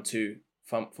 4-3-1-2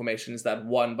 formations, that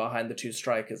one behind the two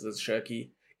strikers is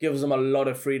Cherki gives him a lot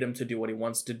of freedom to do what he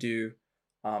wants to do,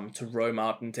 to roam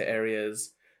out into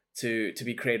areas, to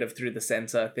be creative through the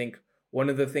center. I think one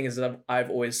of the things that I've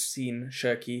always seen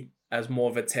Shirky as more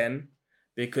of a 10,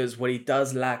 because what he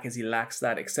does lack is he lacks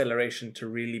that acceleration to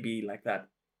really be like that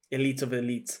elite of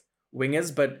elite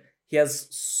wingers, but he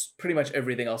has pretty much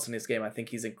everything else in his game. I think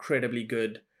he's incredibly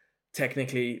good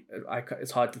technically.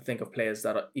 It's hard to think of players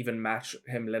that even match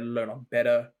him, let alone are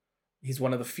better. He's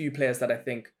one of the few players that I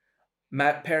think,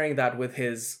 pairing that with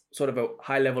his sort of a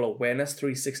high level awareness,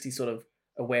 360 sort of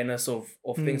awareness of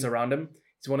things around him,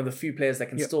 he's one of the few players that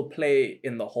can still play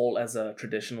in the hole as a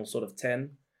traditional sort of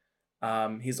 10.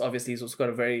 He's also got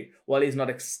a very, while he's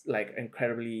not like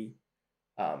incredibly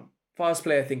fast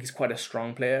player, I think he's quite a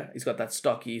strong player. He's got that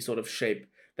stocky sort of shape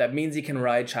that means he can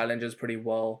ride challenges pretty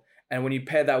well. And when you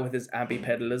pair that with his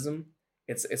ambipedalism,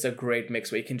 it's a great mix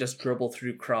where he can just dribble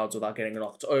through crowds without getting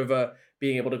knocked over,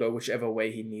 being able to go whichever way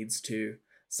he needs to.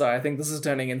 So I think this is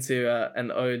turning into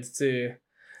an ode to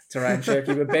Ryan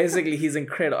Shirky, but basically he's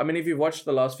incredible. I mean, if you've watched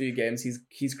the last few games,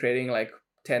 he's creating like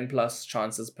 10 plus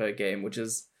chances per game, which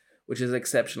is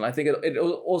exceptional. I think it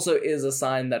also is a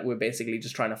sign that we're basically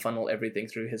just trying to funnel everything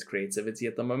through his creativity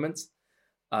at the moment.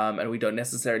 And we don't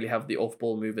necessarily have the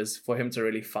off-ball movers for him to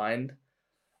really find.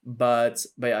 But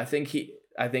yeah, I think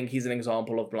he's an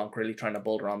example of Blanc really trying to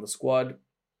build around the squad.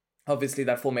 Obviously,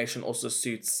 that formation also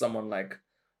suits someone like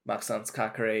Maxence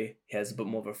Kakare. He has a bit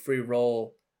more of a free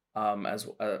role,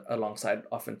 alongside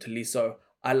often Tolisso.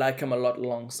 I like him a lot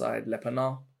alongside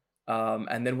Lepenal.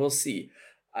 And then we'll see.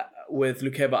 With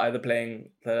Lukeba either playing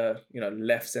the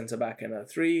left centre back in a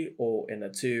 3 or in a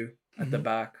 2 at the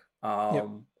back.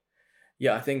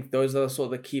 Yeah, I think those are sort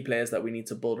of the key players that we need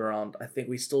to build around. I think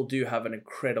we still do have an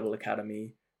incredible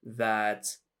academy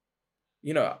that,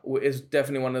 is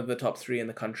definitely one of the top 3 in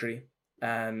the country.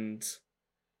 And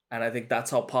I think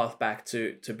that's our path back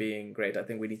to being great. I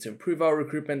think we need to improve our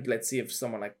recruitment. Let's see if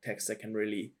someone like Texter can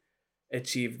really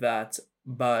achieve that.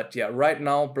 But yeah, right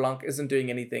now, Blanc isn't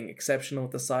doing anything exceptional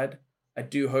with the side. I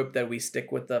do hope that we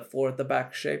stick with the 4 at the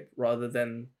back shape rather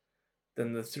than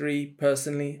the 3,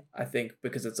 personally. I think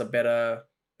because it's a better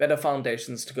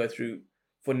foundations to go through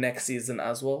for next season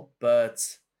as well.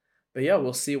 But yeah,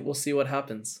 we'll see what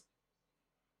happens.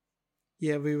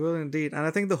 Yeah, we will indeed. And I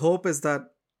think the hope is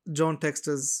that John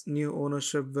Textor's new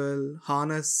ownership will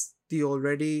harness the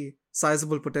already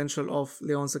sizable potential of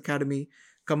Lyon's academy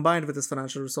combined with his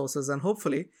financial resources, and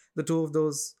hopefully the two of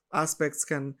those aspects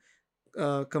can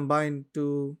combine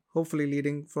to hopefully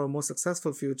leading for a more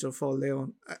successful future for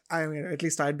Lyon. I mean, at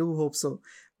least I do hope so,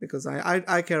 because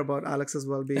I care about Alex's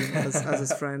well-being as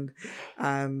his friend,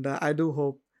 and I do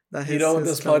hope that you don't want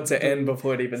this pod to end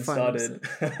before it even started.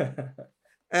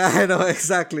 I know,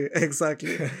 exactly.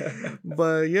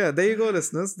 But yeah, there you go,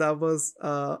 listeners. That was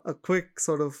a quick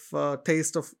sort of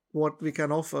taste of what we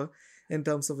can offer in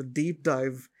terms of a deep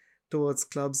dive towards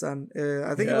clubs, and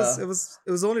I think it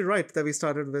was only right that we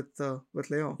started with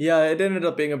Lyon. Yeah, it ended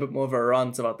up being a bit more of a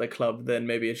rant about the club than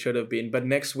maybe it should have been. But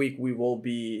next week we will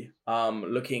be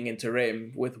looking into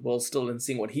Reim with Will Still and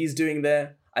seeing what he's doing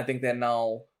there. I think they're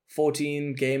now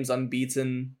 14 games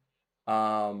unbeaten.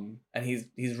 And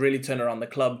he's really turned around the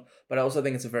club. But I also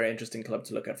think it's a very interesting club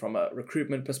to look at from a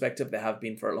recruitment perspective. They have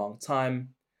been for a long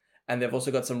time, and they've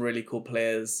also got some really cool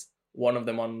players. One of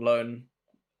them on loan,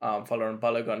 Folarin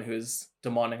Balogun, who's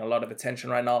demanding a lot of attention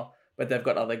right now. But they've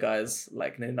got other guys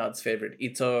like Nenad's favorite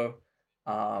Ito,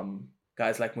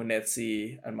 guys like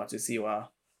Munetsi and Matusiwa.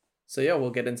 So yeah,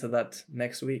 we'll get into that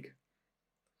next week.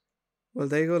 Well,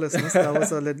 there you go, listeners. That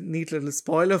was a neat little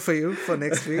spoiler for you for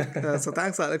next week. So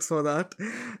thanks, Alex, for that.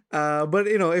 But,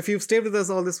 if you've stayed with us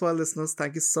all this while, listeners,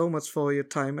 thank you so much for your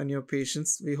time and your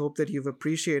patience. We hope that you've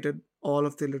appreciated all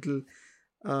of the little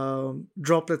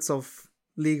droplets of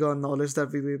Ligue 1 knowledge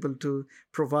that we were able to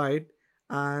provide.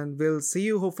 And we'll see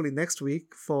you hopefully next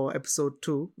week for episode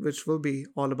 2, which will be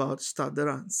all about Stade de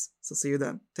Reims. So see you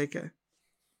then. Take care.